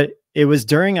 but it was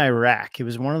during Iraq. It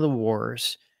was one of the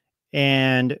wars,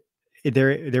 and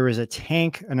there was a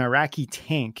tank, an Iraqi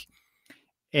tank,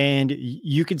 and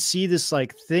you could see this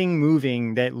like thing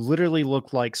moving that literally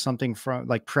looked like something from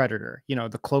like Predator, you know,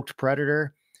 the cloaked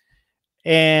Predator.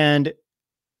 And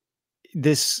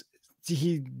this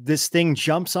thing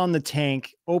jumps on the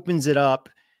tank, opens it up,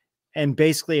 and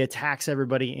basically attacks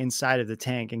everybody inside of the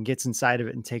tank and gets inside of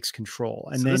it and takes control.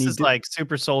 And so then this is like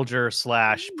super soldier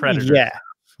 / Predator.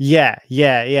 Yeah.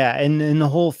 And the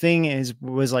whole thing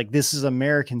was like, this is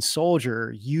American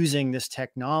soldier using this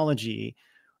technology.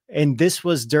 And this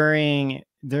was during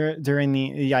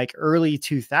the like early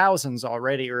 2000s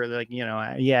already, or like, you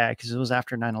know, because it was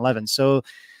after 9/11. So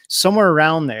somewhere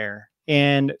around there.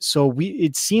 And so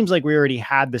it seems like we already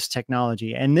had this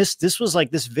technology, and this was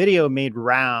like, this video made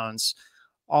rounds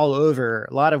all over.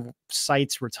 A lot of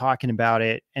sites were talking about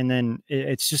it, and then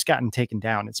it's just gotten taken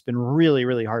down. It's been really,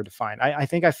 really hard to find. I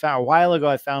think I found a while ago,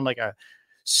 I found like a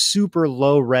super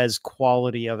low res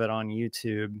quality of it on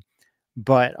YouTube,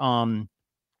 but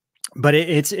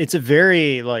it's a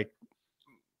very like,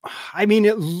 I mean,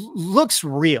 it looks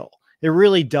real. It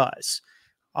really does.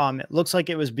 It looks like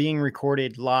it was being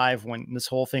recorded live when this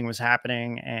whole thing was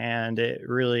happening, and it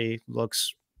really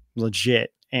looks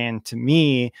legit. And to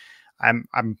me, I'm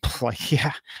like,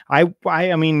 yeah, I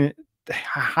mean, I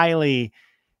highly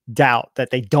doubt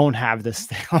that they don't have this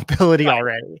ability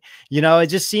already. You know, it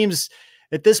just seems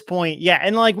at this point, yeah.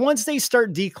 And like, once they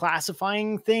start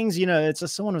declassifying things, you know, it's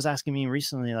just, someone was asking me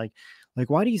recently, like,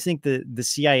 why do you think the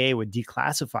CIA would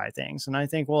declassify things? And I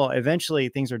think, well, eventually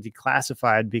things are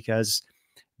declassified because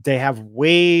they have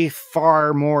way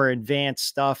far more advanced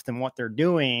stuff than what they're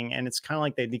doing. And it's kind of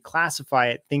like they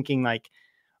declassify it thinking like,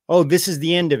 oh, this is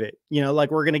the end of it. You know,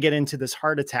 like, we're going to get into this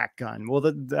heart attack gun.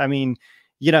 Well, I mean,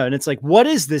 you know, and it's like, what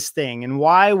is this thing? And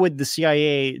why would the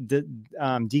CIA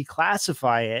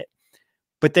declassify it?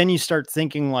 But then you start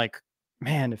thinking like,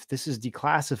 man, if this is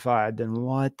declassified, then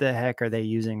what the heck are they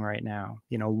using right now?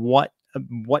 You know, what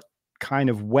kind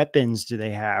of weapons do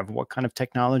they have? What kind of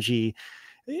technology?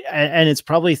 And it's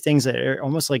probably things that are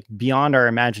almost like beyond our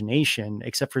imagination,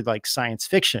 except for like science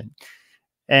fiction.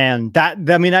 And that,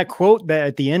 I mean, that quote that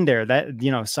at the end there, that,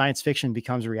 you know, science fiction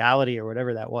becomes reality, or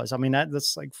whatever that was. I mean,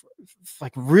 that's like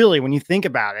really, when you think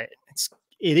about it,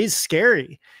 it is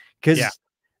scary, because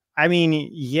I mean,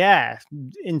 yeah,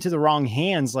 into the wrong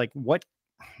hands, like what,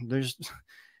 there's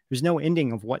no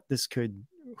ending of what this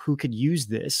who could use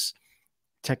this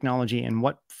technology and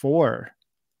what for.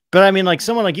 But I mean, like,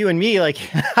 someone like you and me, like,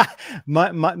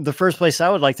 the first place I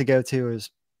would like to go to is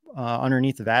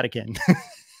underneath the Vatican.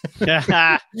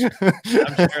 I'm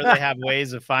sure they have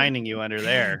ways of finding you under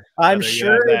there. I'm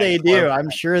sure they do. I'm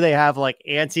sure they have like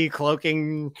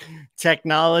anti-cloaking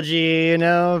technology, you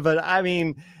know. But I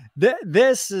mean,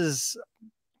 this is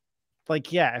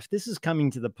like, yeah, if this is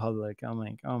coming to the public, I'm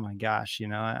like, oh my gosh, you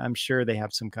know, I'm sure they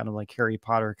have some kind of like Harry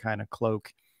Potter kind of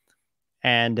cloak.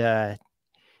 And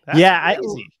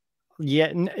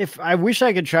if I wish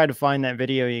I could try to find that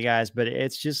video, you guys, but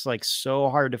it's just like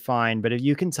so hard to find. But if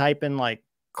you can type in like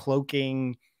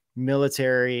cloaking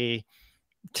military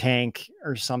tank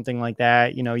or something like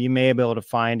that, you know, you may be able to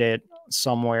find it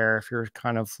somewhere if you're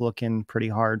kind of looking pretty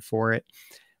hard for it.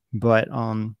 But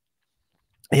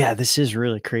yeah, this is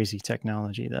really crazy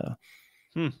technology though.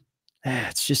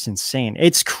 It's just insane.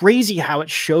 It's crazy how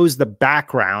it shows the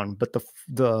background, but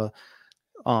the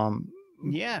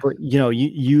Yeah. But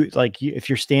you like if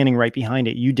you're standing right behind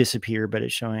it, you disappear, but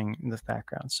it's showing in the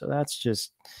background. So that's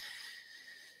just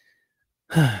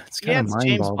it's kind of it's James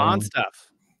mind-boggling. Bond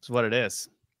stuff. It's what it is.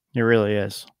 It really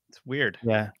is. It's weird.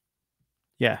 Yeah.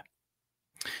 Yeah.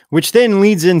 Which then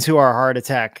leads into our heart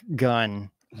attack gun.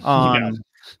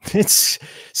 It's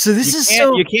so this is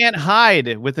so you can't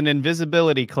hide with an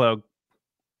invisibility cloak,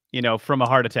 from a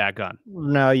heart attack gun.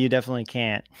 No, you definitely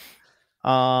can't.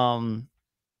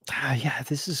 Yeah,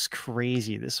 this is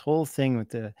crazy. This whole thing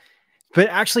with but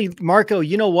actually, Marco,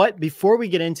 you know what? Before we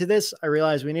get into this, I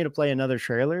realize we need to play another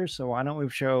trailer. So why don't we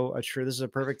show a trailer? This is a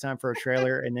perfect time for a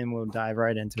trailer, and then we'll dive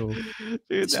right into it.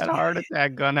 Dude, that heart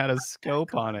attack gun had a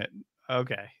scope on it.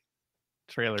 Okay.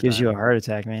 Trailer gives time. you a heart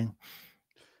attack, man.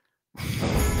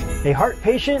 A heart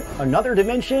patient, another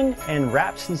dimension, and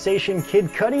rap sensation Kid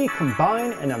Cudi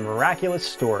combine in a miraculous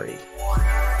story.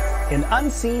 An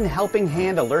unseen helping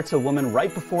hand alerts a woman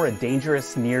right before a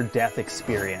dangerous near-death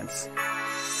experience.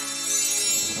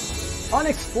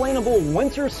 Unexplainable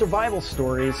winter survival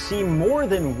stories see more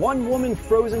than one woman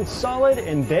frozen solid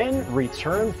and then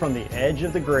return from the edge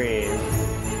of the grave.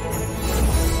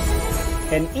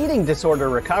 An eating disorder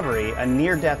recovery, a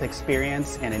near-death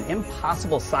experience, and an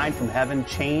impossible sign from heaven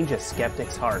change a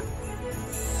skeptic's heart.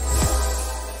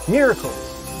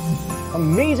 Miracles.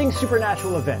 Amazing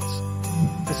supernatural events.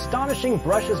 Astonishing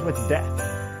brushes with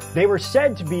death. They were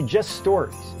said to be just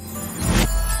stories.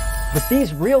 But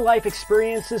these real-life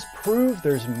experiences prove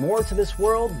there's more to this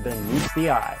world than meets the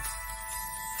eye.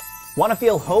 Want to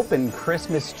feel hope and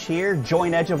Christmas cheer?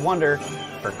 Join Edge of Wonder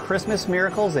for Christmas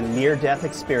miracles and near-death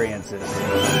experiences.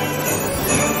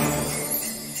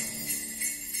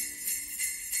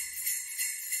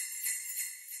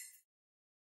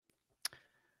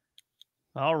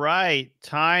 All right,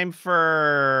 time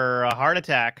for a heart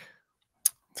attack.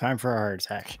 Time for a heart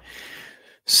attack.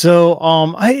 So,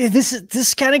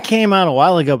 this kind of came out a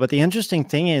while ago, but the interesting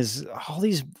thing is all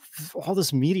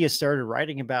this media started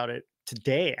writing about it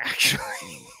today, actually.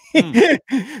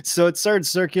 So it started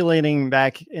circulating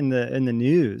back in the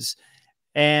news,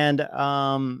 and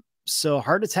so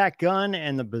heart attack gun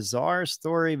and the bizarre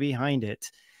story behind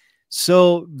it.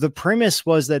 So the premise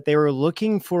was that they were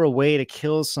looking for a way to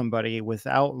kill somebody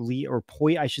without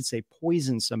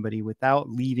poison somebody without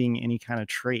leaving any kind of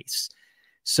trace.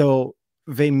 So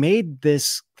they made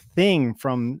this thing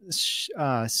from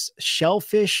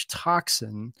shellfish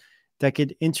toxin that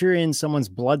could enter in someone's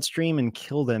bloodstream and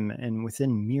kill them, and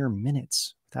within mere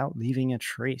minutes without leaving a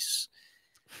trace.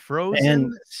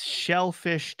 Frozen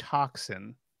shellfish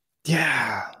toxin.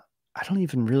 Yeah, I don't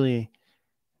even really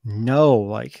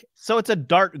know. So it's a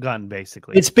dart gun,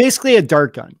 basically. It's basically a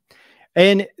dart gun.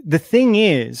 And the thing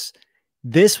is,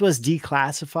 this was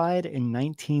declassified in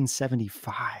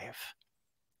 1975.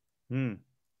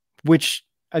 Which,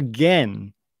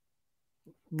 again,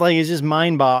 it's just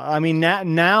mind-boggling. I mean,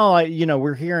 now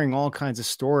we're hearing all kinds of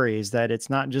stories that it's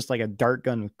not just like a dart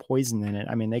gun with poison in it.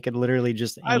 I mean, they could literally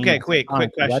just quick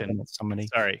question at somebody.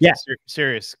 Sorry. Yeah.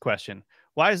 Serious question.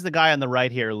 Why does the guy on the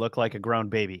right here look like a grown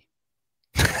baby?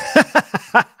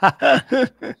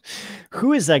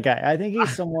 Who is that guy? I think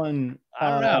he's someone. I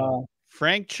don't know.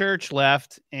 Frank Church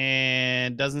left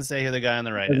and doesn't say who the guy on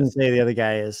the right is. Doesn't say who the other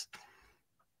guy is.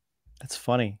 That's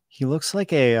funny. He looks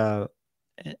like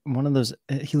one of those.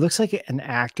 He looks like an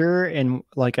actor in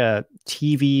like a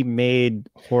TV made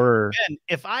horror. Ben,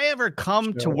 if I ever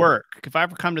come to work, if I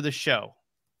ever come to the show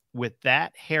with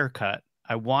that haircut,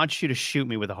 I want you to shoot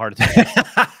me with a heart attack.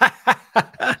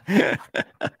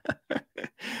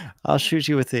 I'll shoot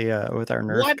you with our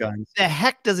Nerf guns. What the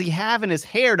heck does he have in his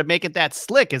hair to make it that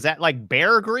slick? Is that like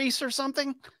bear grease or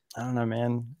something? I don't know,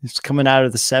 man. It's coming out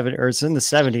of the 70s, or it's in the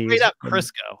 70s. Straight up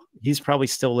Crisco. He's probably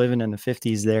still living in the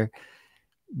 50s there.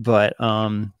 But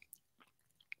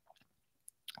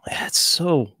that's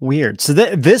so weird. So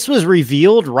this was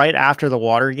revealed right after the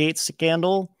Watergate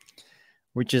scandal,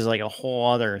 which is like a whole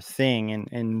other thing.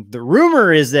 And the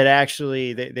rumor is that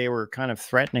actually they were kind of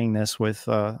threatening this with,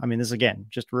 I mean, this again,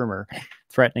 just rumor,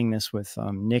 threatening this with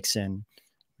Nixon,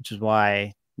 which is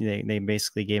why they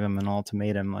basically gave him an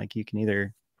ultimatum. Like, you can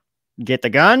either get the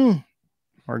gun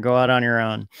or go out on your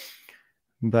own.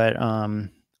 But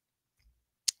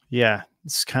yeah,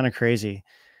 it's kind of crazy.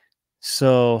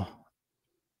 So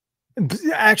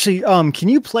actually, can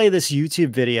you play this YouTube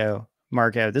video,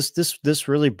 Marco? This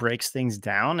really breaks things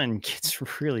down and gets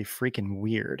really freaking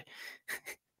weird.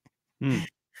 Let's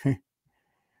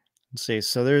see.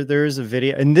 So there is a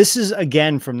video, and this is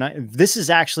again this is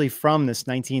actually from this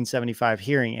 1975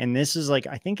 hearing, and this is like,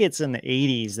 I think it's in the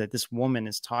 80s that this woman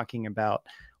is talking about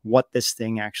what this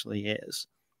thing actually is.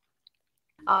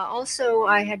 Also,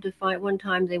 I had to find one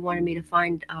time they wanted me to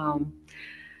find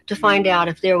out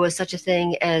if there was such a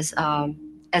thing as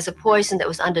a poison that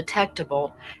was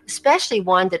undetectable, especially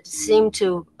one that seemed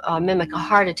to mimic a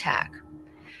heart attack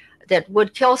that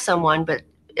would kill someone, but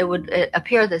it would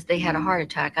appear that they had a heart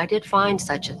attack. I did find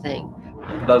such a thing.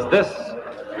 Does this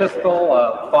pistol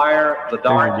fire the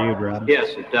dart?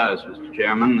 Yes, it does, Mr.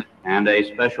 Chairman. And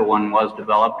a special one was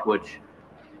developed which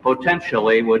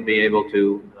potentially would be able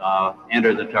to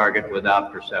enter the target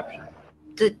without perception.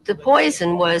 The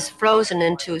poison was frozen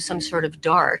into some sort of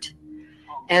dart,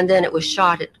 and then it was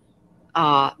shot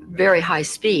at very high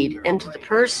speed into the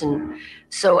person.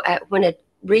 So when it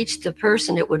reached the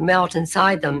person, it would melt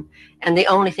inside them, and the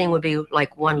only thing would be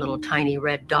like one little tiny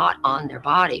red dot on their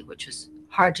body, which was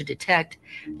hard to detect.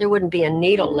 There wouldn't be a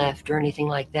needle left or anything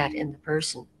like that in the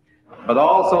person. But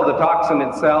also the toxin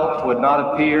itself would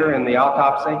not appear in the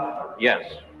autopsy?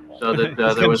 Yes, so that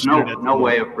there was no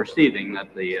way of perceiving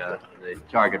that the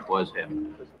target was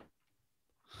him.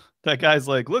 That guy's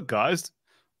like, look, guys,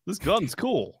 this gun's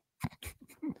cool.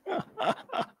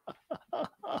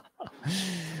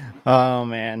 Oh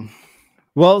man.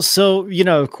 Well, so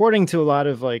according to a lot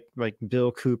of like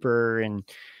Bill Cooper and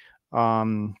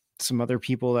some other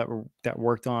people that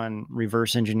worked on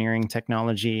reverse engineering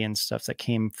technology and stuff that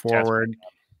came forward.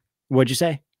 What'd you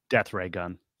say? Death ray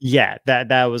gun. Yeah,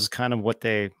 that was kind of what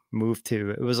they moved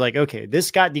to. It was like, okay,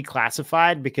 this got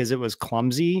declassified because it was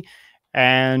clumsy,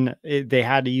 and they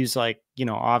had to use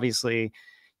obviously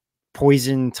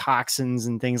poison toxins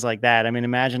and things like that. I mean,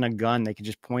 imagine a gun they could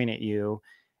just point at you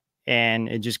and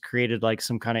it just created like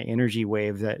some kind of energy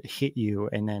wave that hit you,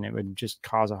 and then it would just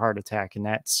cause a heart attack. And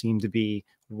that seemed to be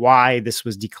why this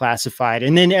was declassified.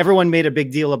 And then everyone made a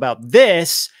big deal about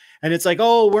this, and it's like,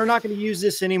 oh, we're not going to use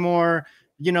this anymore.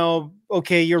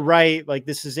 Okay, you're right. Like,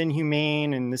 this is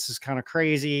inhumane and this is kind of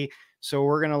crazy. So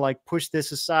we're going to like push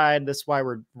this aside. That's why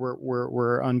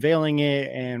we're unveiling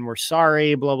it, and we're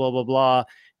sorry, blah, blah, blah, blah.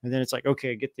 And then it's like,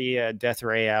 okay, get the death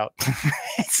ray out.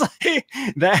 It's like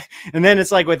that. And then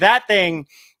it's like with that thing,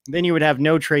 then you would have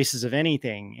no traces of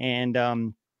anything.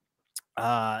 And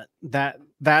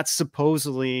that's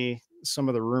supposedly some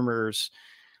of the rumors,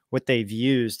 what they've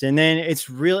used. And then it's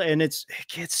real, and it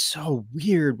gets so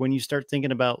weird when you start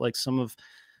thinking about like some of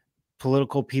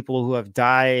political people who have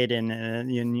died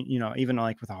and even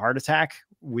like with a heart attack,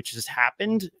 which has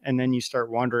happened. And then you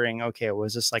start wondering, okay,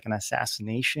 was this like an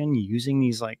assassination using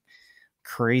these like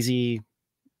crazy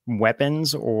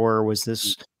weapons, or was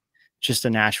this just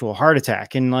an actual heart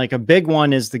attack? And like a big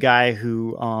one is the guy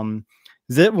who one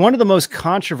of the most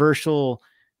controversial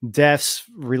deaths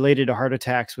related to heart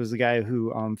attacks was the guy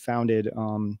who founded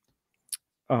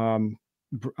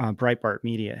Breitbart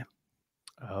Media.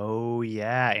 Oh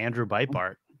yeah, Andrew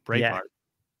Breitbart. Yeah.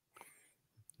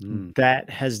 That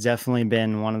has definitely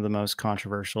been one of the most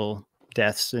controversial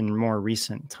deaths in more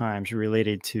recent times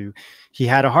related to, he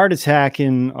had a heart attack,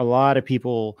 and a lot of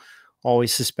people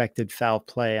always suspected foul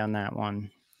play on that one.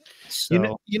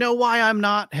 So you know why I'm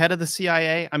not head of the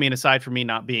CIA? I mean, aside from me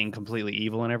not being completely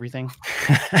evil and everything,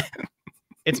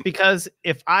 it's because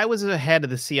if I was the head of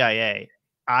the CIA,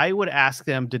 I would ask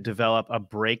them to develop a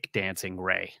breakdancing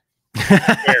ray.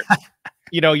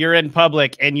 You're in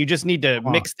public and you just need to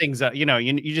mix things up. You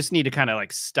just need to kind of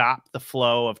like stop the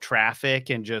flow of traffic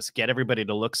and just get everybody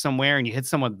to look somewhere. And you hit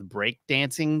someone with the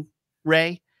breakdancing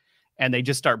ray, and they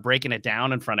just start breaking it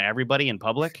down in front of everybody in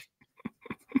public.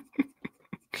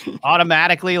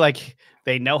 Automatically, like,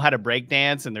 they know how to break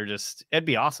dance, and it'd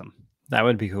be awesome. That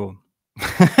would be cool.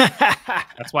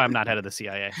 That's why I'm not head of the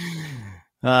CIA.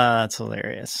 That's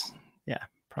hilarious. Yeah,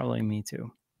 probably me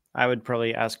too. I would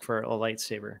probably ask for a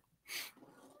lightsaber.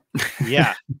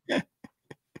 Yeah.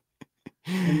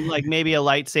 And like maybe a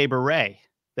lightsaber ray.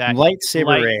 That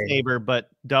lightsaber ray, but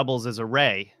doubles as a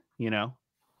ray, Yeah.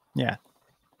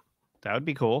 That would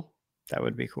be cool. That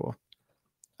would be cool.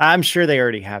 I'm sure they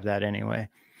already have that anyway.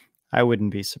 I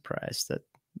wouldn't be surprised that.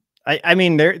 I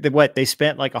mean, they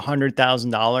spent like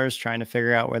 $100,000 trying to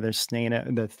figure out whether the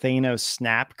Thanos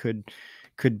snap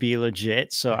could be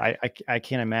legit. So I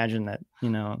can't imagine that,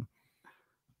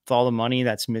 with all the money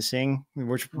that's missing,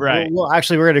 which well,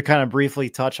 actually we're going to kind of briefly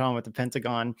touch on with the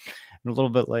Pentagon a little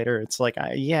bit later. It's like,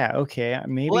 okay,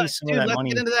 maybe some of that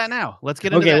money. Let's get into that now. Let's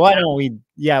get into that. Okay, why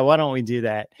don't we do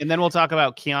that? And then we'll talk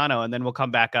about Keanu, and then we'll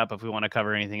come back up if we want to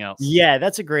cover anything else. Yeah,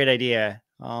 that's a great idea.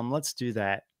 Let's do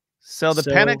that. So the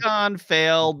Pentagon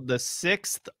failed the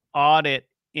 6th audit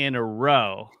in a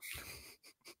row.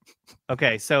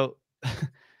 Okay, so the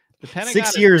Pentagon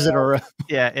 6 years in a row.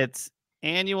 Yeah, it's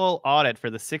annual audit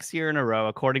for the 6th year in a row,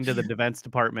 according to the Defense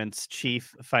Department's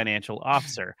chief financial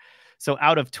officer. So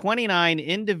out of 29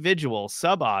 individual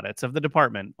sub-audits of the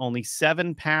department, only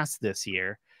 7 passed this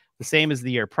year, the same as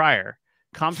the year prior.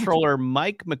 Comptroller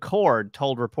Mike McCord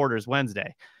told reporters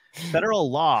Wednesday, federal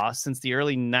law since the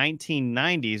early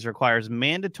 1990s requires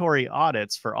mandatory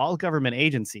audits for all government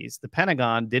agencies. The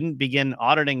Pentagon didn't begin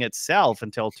auditing itself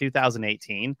until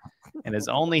 2018 and has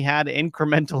only had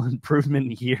incremental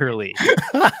improvement yearly.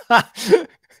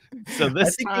 So this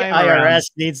I think time the IRS around,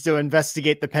 needs to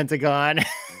investigate the Pentagon.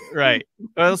 right.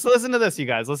 Well, so listen to this, you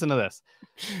guys. Listen to this.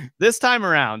 This time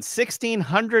around,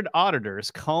 1,600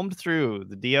 auditors combed through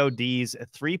the DoD's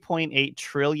 3.8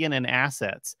 trillion in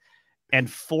assets and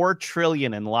 4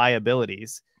 trillion in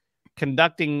liabilities,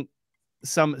 conducting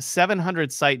some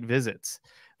 700 site visits.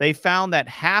 They found that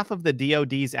half of the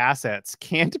DoD's assets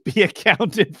can't be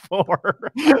accounted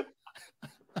for.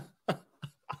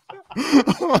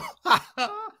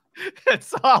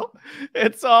 It's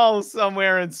all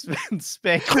somewhere in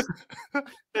space.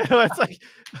 It's like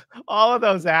all of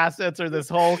those assets are this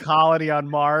whole colony on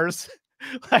Mars.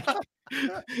 Like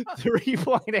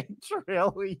 3.8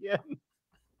 trillion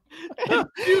and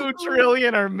 2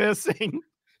 trillion are missing.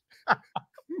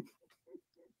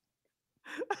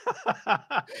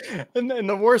 And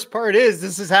the worst part is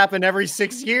this has happened every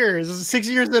 6 years. This is 6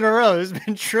 years in a row. There's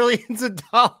been trillions of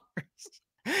dollars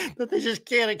that they just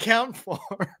can't account for.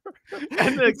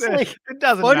 And it's like, it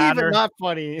doesn't funny, matter. but not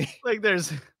funny. Like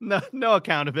there's no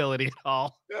accountability at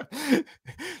all.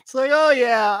 It's like, oh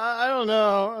yeah, I don't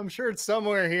know. I'm sure it's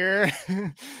somewhere here.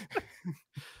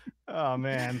 Oh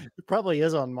man, it probably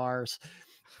is on Mars.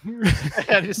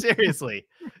 Seriously,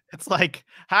 it's like,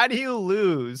 how do you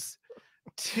lose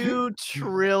 2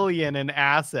 trillion in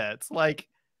assets? Like,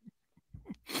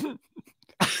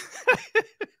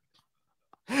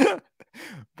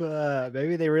 but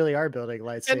maybe they really are building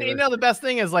lightsabers. and you know, the best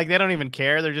thing is like they don't even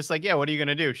care. They're just like, yeah, what are you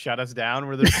gonna do? Shut us down?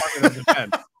 We're the Department of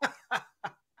Defense.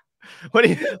 What do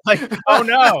you like? Oh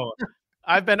no,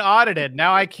 I've been audited.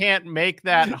 Now I can't make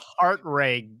that heart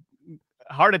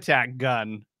attack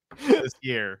gun this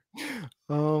year.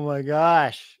 Oh my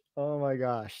gosh. Oh my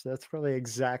gosh. That's probably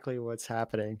exactly what's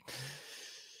happening.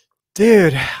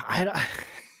 Dude, I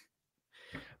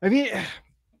mean,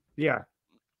 yeah.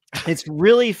 It's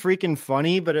really freaking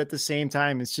funny, but at the same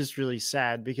time, it's just really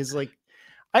sad because like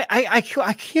I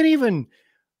can't even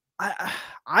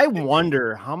I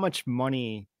wonder how much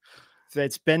money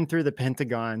that's been through the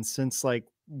Pentagon since like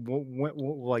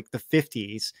like the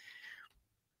 50s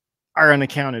are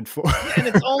unaccounted for. And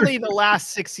it's only the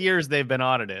last 6 years they've been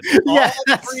audited. All Yeah,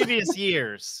 the previous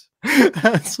years.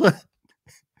 That's what.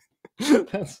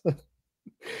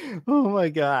 Oh my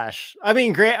gosh. I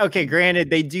mean, granted,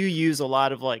 they do use a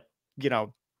lot of like,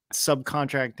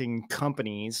 subcontracting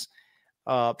companies,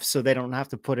 so they don't have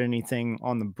to put anything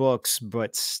on the books,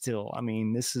 but still, I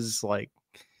mean, this is like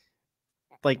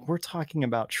we're talking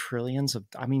about trillions of,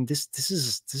 I mean, this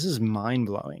is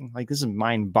mind-blowing. Like, this is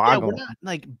mind-boggling. Yeah, we're not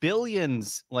like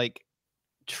billions, like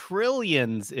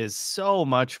trillions is so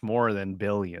much more than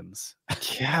billions.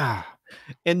 Yeah.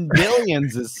 And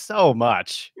billions is so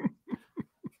much.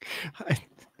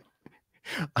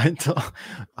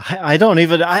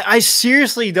 I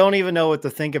seriously don't even know what to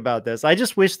think about this. I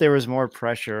just wish there was more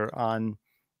pressure on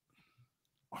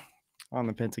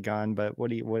the Pentagon, but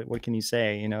what can you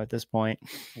say, at this point?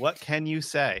 What can you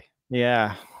say?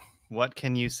 Yeah. What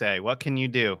can you say? What can you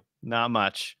do? Not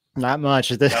much. Not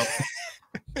much. Nope.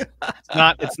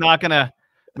 It's not gonna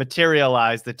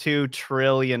materialize the $2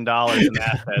 trillion in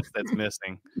assets that's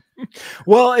missing.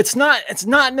 Well, it's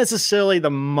not necessarily the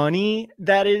money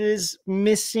that it is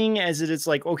missing as it is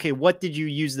like, okay, what did you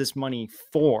use this money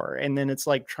for? And then it's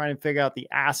like trying to figure out the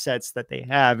assets that they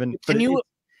have. And can you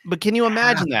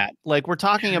imagine that? Like, we're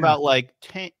talking about like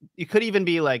it could even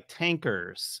be like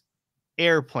tankers,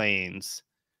 airplanes,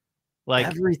 like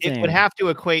everything. It would have to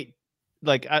equate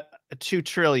like a 2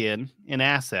 trillion in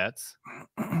assets.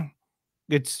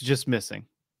 It's just missing.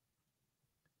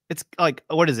 It's like,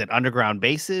 what is it? Underground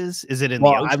bases? Is it in the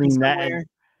ocean? I mean, somewhere?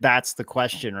 that's the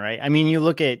question, right? I mean, you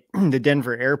look at the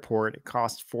Denver airport, it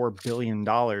cost $4 billion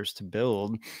to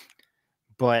build.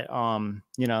 But,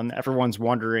 and everyone's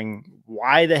wondering,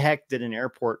 why the heck did an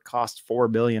airport cost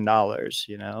 $4 billion?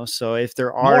 So if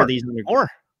there are these more,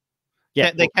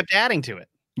 yeah, they kept adding to it.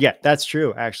 Yeah, that's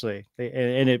true, actually.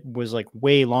 And it was like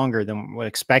way longer than what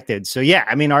expected. So, yeah,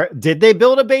 I mean, did they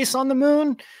build a base on the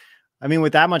moon? I mean,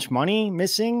 with that much money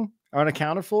missing,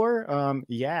 unaccounted for,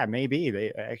 yeah,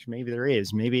 maybe maybe there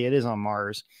is. Maybe it is on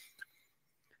Mars.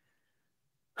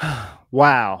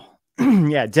 Wow.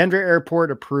 Yeah, Denver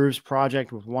Airport approves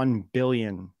project with $1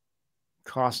 billion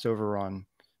cost overrun.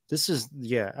 This is,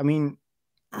 yeah, I mean,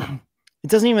 It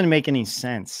doesn't even make any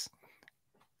sense.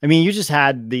 I mean, you just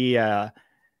had the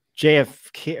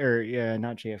JFK, or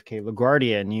not JFK,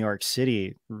 LaGuardia in New York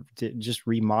City just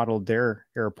remodeled their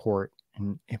airport,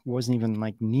 and it wasn't even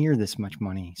like near this much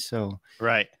money. So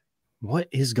right, what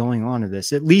is going on to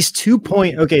this? At least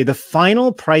okay, the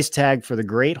final price tag for the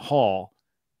Great Hall,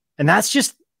 and that's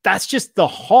just the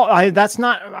hall. I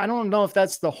don't know if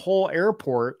that's the whole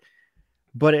airport,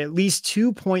 but at least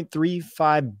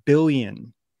 2.35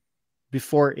 billion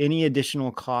before any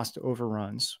additional cost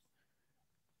overruns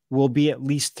will be at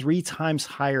least 3 times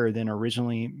higher than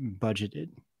originally budgeted.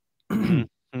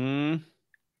 Mm-hmm.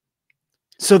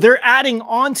 So they're adding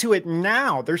on to it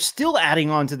now. They're still adding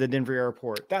on to the Denver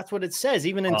airport. That's what it says.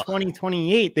 Even in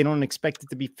 2028, they don't expect it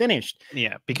to be finished.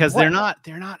 Yeah, because they're not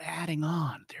adding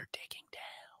on. They're digging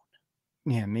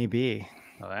down. Yeah, maybe.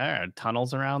 Well, there are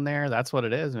tunnels around there. That's what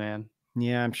it is, man.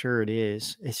 Yeah, I'm sure it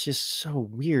is. It's just so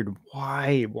weird.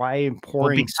 Why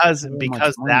pouring? Well,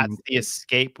 because that's the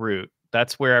escape route.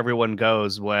 That's where everyone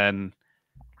goes when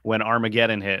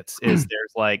Armageddon hits. Is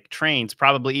there's like trains,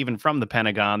 probably even from the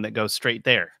Pentagon, that go straight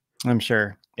there. I'm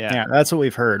sure. Yeah, that's what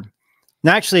we've heard. And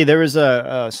actually, there was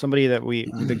somebody that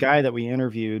the guy that we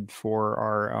interviewed for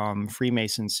our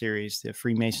Freemason series, the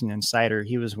Freemason Insider.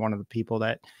 He was one of the people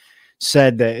that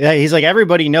said that he's like,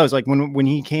 everybody knows, like when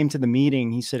he came to the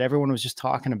meeting, he said everyone was just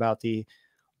talking about the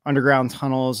underground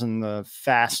tunnels and the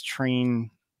fast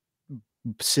train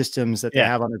systems that they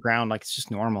have underground. Like, it's just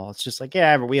normal. It's just like,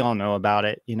 yeah, but we all know about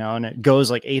it, and it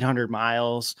goes like 800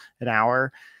 miles an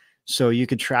hour. So you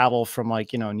could travel from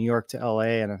like, New York to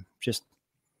LA in just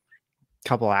a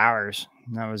couple hours.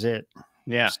 And that was it.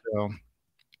 Yeah. So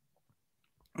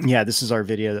yeah, this is our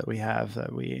video that we have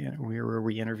that we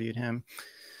interviewed him.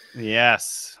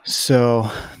 Yes.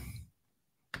 So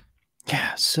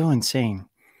yeah, so insane.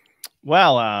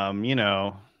 Well,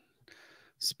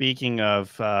 speaking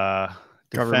of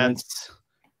defense,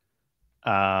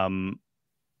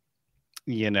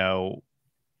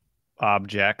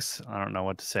 objects, I don't know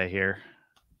what to say here.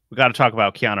 We got to talk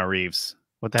about Keanu Reeves.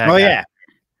 What the heck? Oh yeah.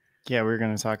 Yeah, we're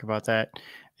going to talk about that.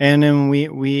 And then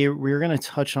we're going to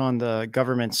touch on the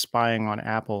government spying on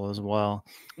Apple as well.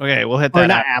 Okay, we'll hit that. Or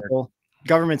not Apple.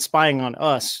 Government spying on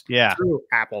us through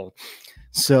Apple.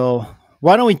 So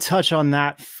why don't we touch on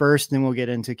that first, then we'll get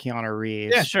into Keanu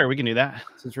Reeves. Yeah, sure, we can do that.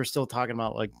 Since we're still talking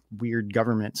about like weird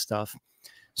government stuff.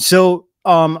 So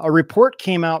a report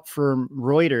came out from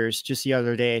Reuters just the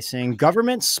other day saying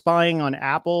government spying on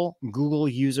Apple, Google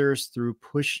users through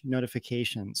push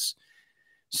notifications.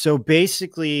 So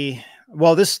basically,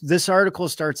 well, this article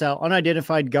starts out,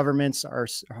 unidentified governments.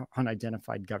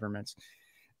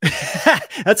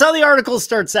 That's how the article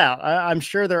starts out. I'm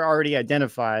sure they're already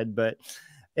identified, but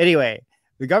anyway,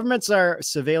 the governments are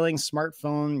surveilling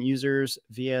smartphone users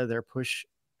via their push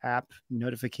app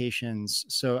notifications.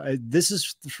 So this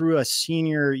is through a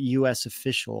senior U.S.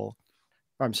 official.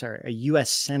 I'm sorry, a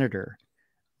U.S. senator.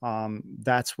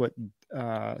 That's what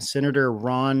Senator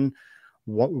Ron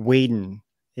Wyden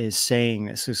is saying.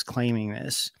 This is claiming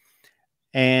this,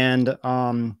 and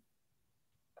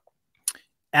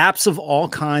apps of all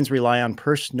kinds rely on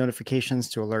push notifications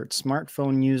to alert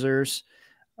smartphone users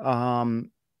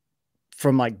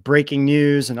from like breaking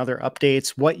news and other updates.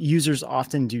 What users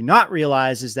often do not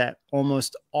realize is that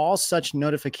almost all such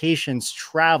notifications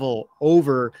travel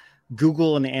over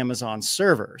Google and Amazon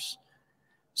servers.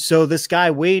 So this guy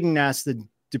Wyden asked the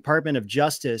Department of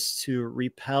Justice to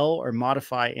repel or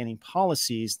modify any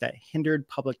policies that hindered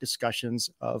public discussions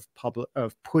of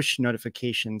push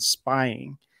notification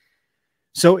spying.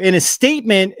 So in a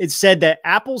statement, it said that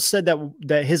Apple said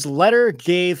that his letter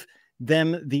gave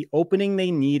them the opening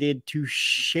they needed to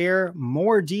share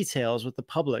more details with the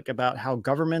public about how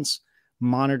governments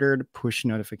monitored push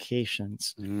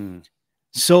notifications.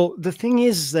 So the thing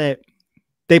is that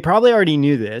they probably already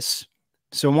knew this.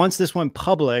 So once this went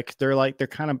public, I feel like they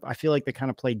kind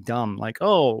of played dumb. Like,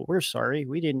 oh, we're sorry,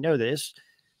 we didn't know this.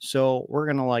 So we're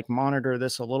going to like monitor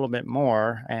this a little bit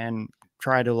more and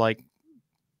try to like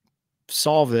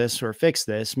solve this or fix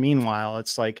this. Meanwhile,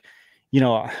 it's like,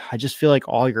 I just feel like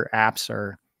all your apps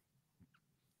are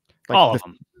like all of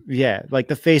them. Yeah. Like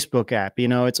the Facebook app,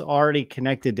 it's already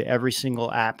connected to every single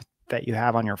app that you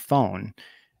have on your phone.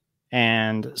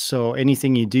 And so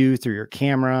anything you do through your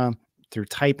camera, through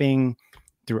typing,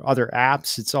 through other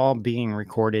apps, it's all being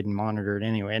recorded and monitored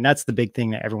anyway. And that's the big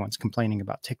thing that everyone's complaining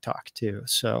about TikTok too.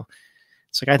 So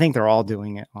it's like, I think they're all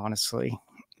doing it, honestly.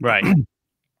 Right.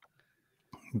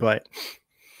 But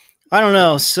I don't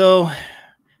know. So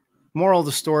moral of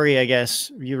the story, I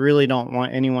guess, you really don't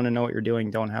want anyone to know what you're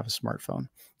doing. Don't have a smartphone.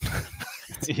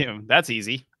 Yeah, that's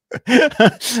easy.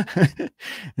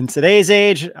 In today's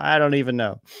age, I don't even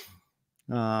know.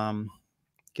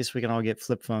 Guess we can all get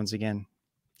flip phones again.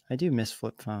 I do miss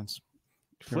flip phones.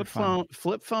 Flip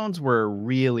phones were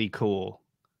really cool.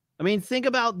 I mean, think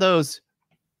about those.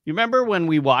 You remember when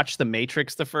we watched The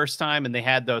Matrix the first time and they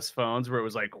had those phones where it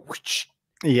was like, whoosh?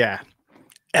 Yeah.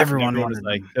 Everyone was wanted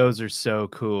like, them. those are so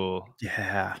cool.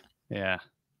 Yeah. Yeah.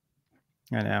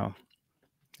 I know.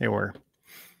 They were.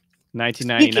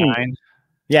 1999.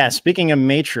 Speaking of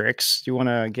Matrix, do you want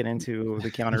to get into the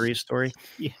Keanu Reeves story?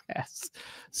 Yes.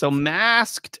 So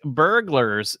masked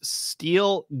burglars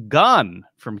steal gun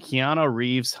from Keanu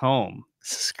Reeves' home.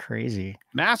 This is crazy.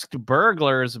 Masked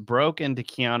burglars broke into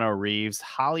Keanu Reeves'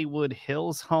 Hollywood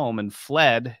Hills home and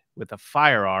fled with a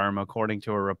firearm, according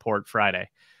to a report Friday.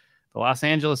 The Los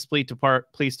Angeles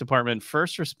Police Department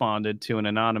first responded to an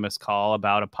anonymous call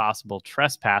about a possible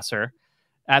trespasser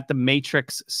at the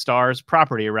Matrix Star's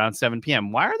property around 7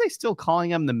 p.m. Why are they still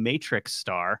calling him the Matrix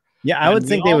Star? Yeah, I would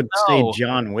think they would say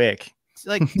John Wick. It's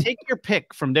like, take your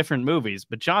pick from different movies,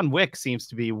 but John Wick seems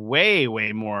to be way,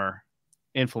 way more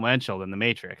influential than the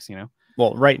Matrix, you know?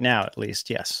 Well, right now, at least,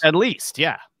 yes. At least,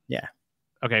 yeah. Yeah.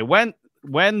 Okay,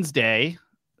 Wednesday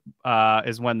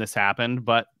is when this happened,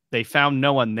 but they found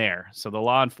no one there. So the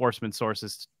law enforcement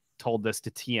sources told this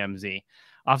to TMZ.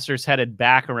 Officers headed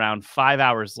back around 5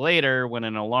 hours later when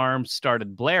an alarm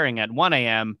started blaring at 1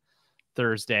 a.m.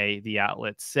 Thursday, the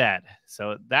outlet said.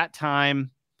 So at that time,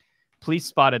 police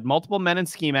spotted multiple men in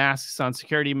ski masks on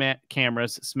security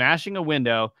cameras smashing a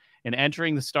window and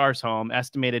entering the Star's home,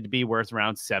 estimated to be worth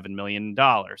around $7 million.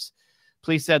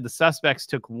 Police said the suspects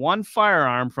took one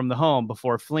firearm from the home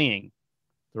before fleeing,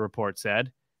 the report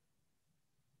said.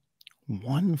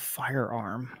 One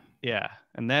firearm? Yeah.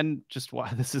 And then just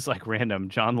why this is like random.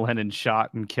 John Lennon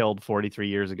shot and killed 43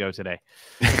 years ago today.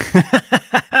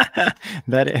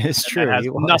 That is true. That has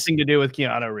nothing to do with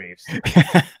Keanu Reeves.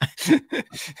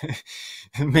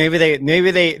 maybe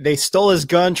they stole his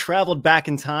gun, traveled back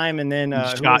in time, and then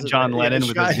shot John Lennon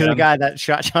with his gun. The guy that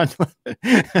shot John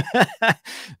Lennon.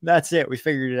 That's it. We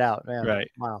figured it out, man.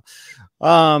 Right.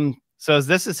 Wow. So is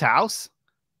this his house?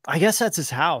 I guess that's his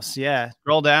house. Yeah.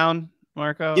 Scroll down,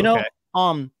 Marco. You know,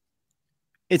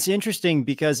 it's interesting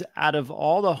because out of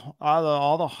all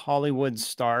the Hollywood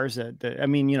stars I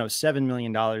mean, you know, $7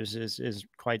 million is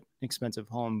quite expensive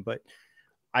home, but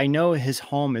I know his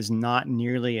home is not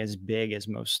nearly as big as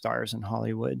most stars in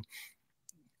Hollywood.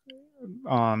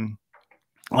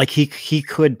 Like he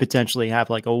could potentially have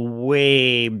like a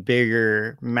way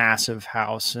bigger, massive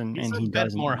house, and he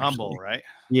doesn't. More humble, right?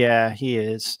 Yeah, he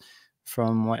is,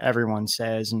 from what everyone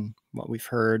says and what we've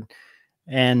heard.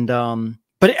 And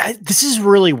but this is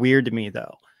really weird to me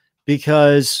though,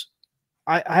 because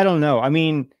I don't know. I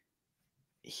mean,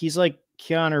 he's like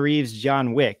Keanu Reeves,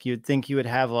 John Wick. You'd think you would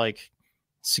have like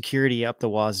security up the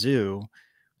wazoo.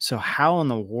 So how in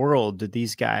the world did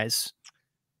these guys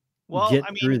get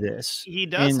through this? He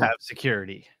does have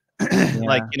security.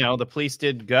 Like, you know, the police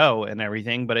did go and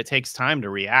everything, but it takes time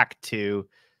to react to,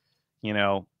 you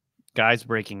know, guys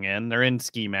breaking in. They're in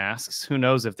ski masks. Who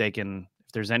knows if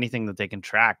there's anything that they can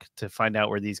track to find out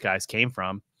where these guys came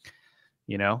from,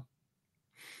 you know?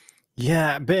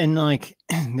 Yeah, but and like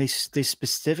they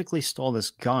specifically stole this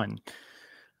gun.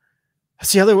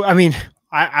 That's the other. I mean,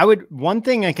 I would. One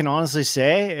thing I can honestly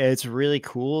say, it's really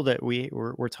cool that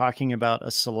we're talking about a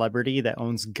celebrity that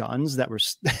owns guns that were.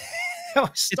 It's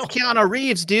Keanu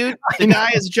Reeves, dude. The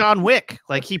guy is John Wick.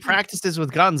 Like, he practices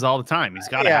with guns all the time. He's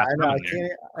got to have. I know.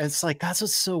 It's like that's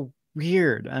what's so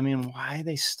weird. I mean, why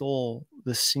they stole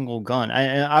the single gun?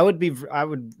 I would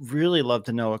really love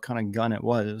to know what kind of gun it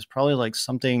was. It was probably like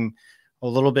something a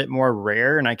little bit more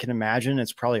rare, and I can imagine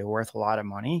it's probably worth a lot of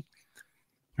money.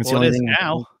 It's well, it is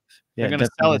now. They're going to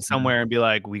sell it somewhere and be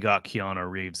like, we got Keanu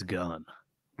Reeves' gun.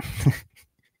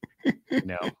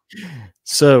 No.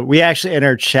 So we actually, in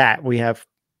our chat, we have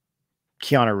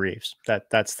Keanu Reeves.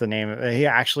 That's the name of it. He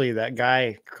actually, that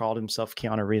guy called himself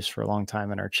Keanu Reeves for a long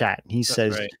time in our chat. He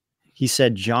He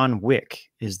said John Wick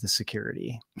is the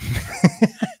security.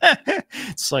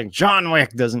 It's like John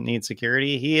Wick doesn't need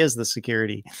security. He is the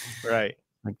security. Right.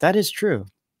 Like, that is true.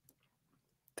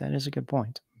 That is a good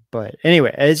point. But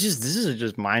anyway, this is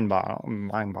just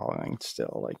mind-boggling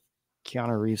still. Like,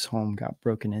 Keanu Reeves' home got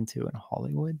broken into in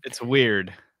Hollywood. It's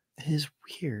weird. It is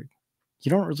weird. You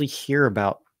don't really hear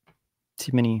about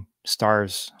too many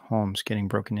stars' homes getting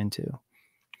broken into.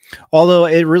 Although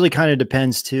it really kind of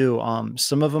depends too.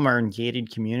 Some of them are in gated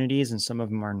communities and some of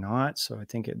them are not. So I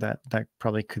think that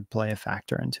probably could play a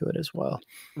factor into it as well.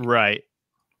 Right.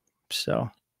 So,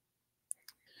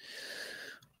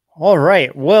 All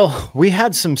right. Well, we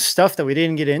had some stuff that we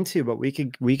didn't get into, but we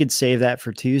could save that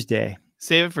for Tuesday.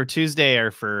 Save it for Tuesday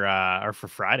or for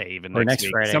Friday, even or next next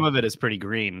week. Friday. Some of it is pretty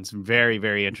green. Some very,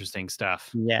 very interesting stuff.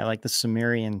 Yeah, like the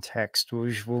Sumerian text.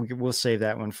 We'll save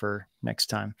that one for next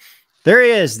time. There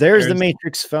he is. There's the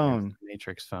Matrix phone. The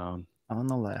Matrix phone on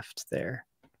the left there.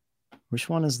 Which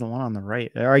one is the one on the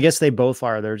right? Or I guess they both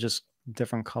are. They're just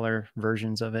different color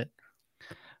versions of it.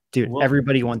 Dude,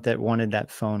 everybody wanted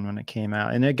that phone when it came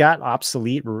out, and it got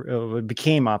obsolete. It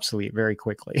became obsolete very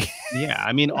quickly. Yeah,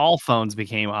 I mean, all phones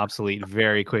became obsolete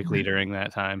very quickly during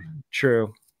that time.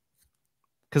 True.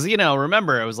 Because, you know,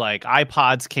 remember, it was like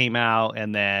iPods came out,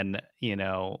 and then, you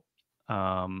know,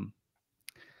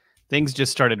 things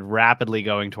just started rapidly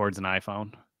going towards an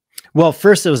iPhone. Well,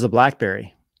 first it was the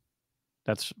BlackBerry.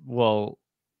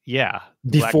 Yeah.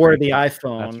 Before the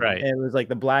iPhone. That's right. It was like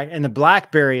the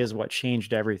BlackBerry is what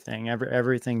changed everything.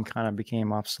 Everything kind of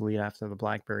became obsolete after the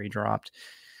BlackBerry dropped.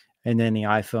 And then the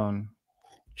iPhone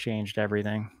changed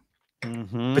everything.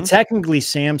 Mm-hmm. But technically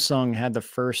Samsung had the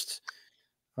first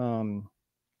touchscreen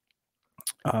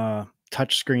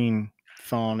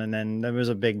phone, and then there was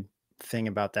a big thing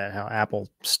about that, how Apple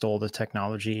stole the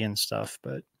technology and stuff,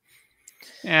 but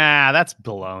yeah, that's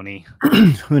baloney.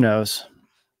 Who knows?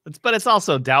 But it's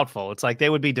also doubtful. It's like they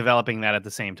would be developing that at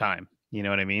the same time. You know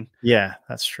what I mean? Yeah,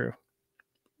 that's true.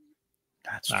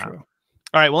 That's true.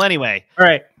 All right. Well, anyway, all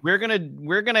right. We're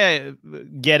gonna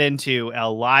get into a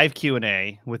live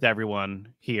Q&A with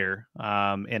everyone here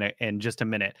in just a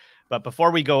minute. But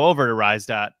before we go over to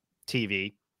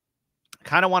Rise.tv,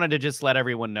 kind of wanted to just let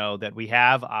everyone know that we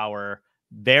have our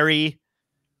very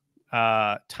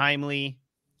timely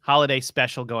holiday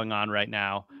special going on right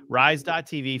now.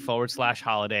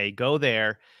 Rise.tv/holiday. Go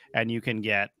there and you can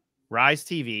get Rise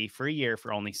TV for a year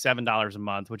for only $7 a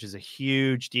month, which is a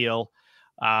huge deal.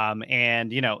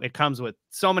 And, you know, it comes with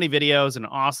so many videos, an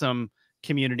awesome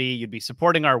community. You'd be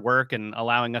supporting our work and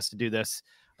allowing us to do this,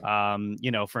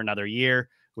 you know, for another year,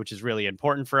 which is really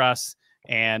important for us.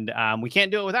 And we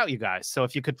can't do it without you guys. So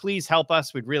if you could please help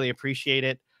us, we'd really appreciate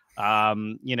it.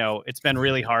 You know, it's been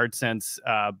really hard since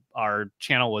our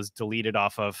channel was deleted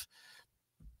off of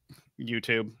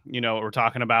YouTube, you know what we're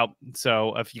talking about.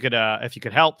 So if you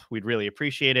could help, we'd really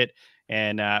appreciate it.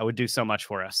 And it would do so much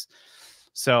for us.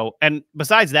 So, and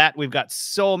besides that, we've got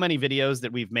so many videos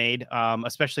that we've made,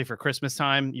 especially for Christmas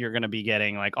time. You're going to be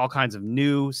getting like all kinds of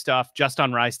new stuff just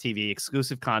on Rise TV,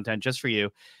 exclusive content just for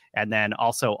you. And then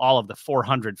also all of the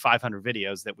 400, 500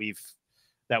 videos that we've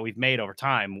made over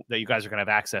time that you guys are going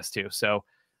to have access to. So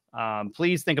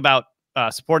please think about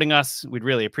supporting us. We'd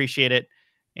really appreciate it.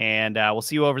 And we'll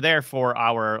see you over there for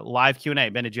our live Q&A.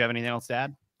 Ben, did you have anything else to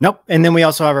add? Nope. And then we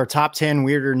also have our top 10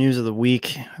 weirder news of the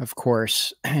week, of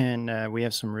course. And we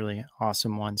have some really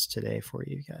awesome ones today for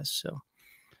you guys. So,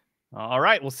 all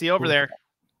right, we'll see you over there.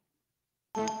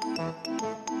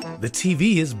 The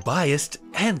TV is biased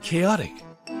and chaotic.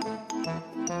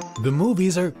 The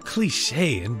movies are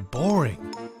cliche and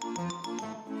boring.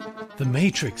 The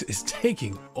Matrix is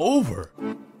taking over.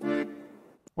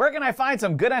 Where can I find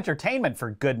some good entertainment,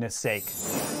 for goodness sake?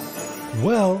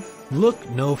 Well, look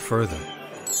no further.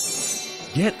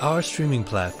 Get our streaming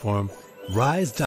platform, Rise.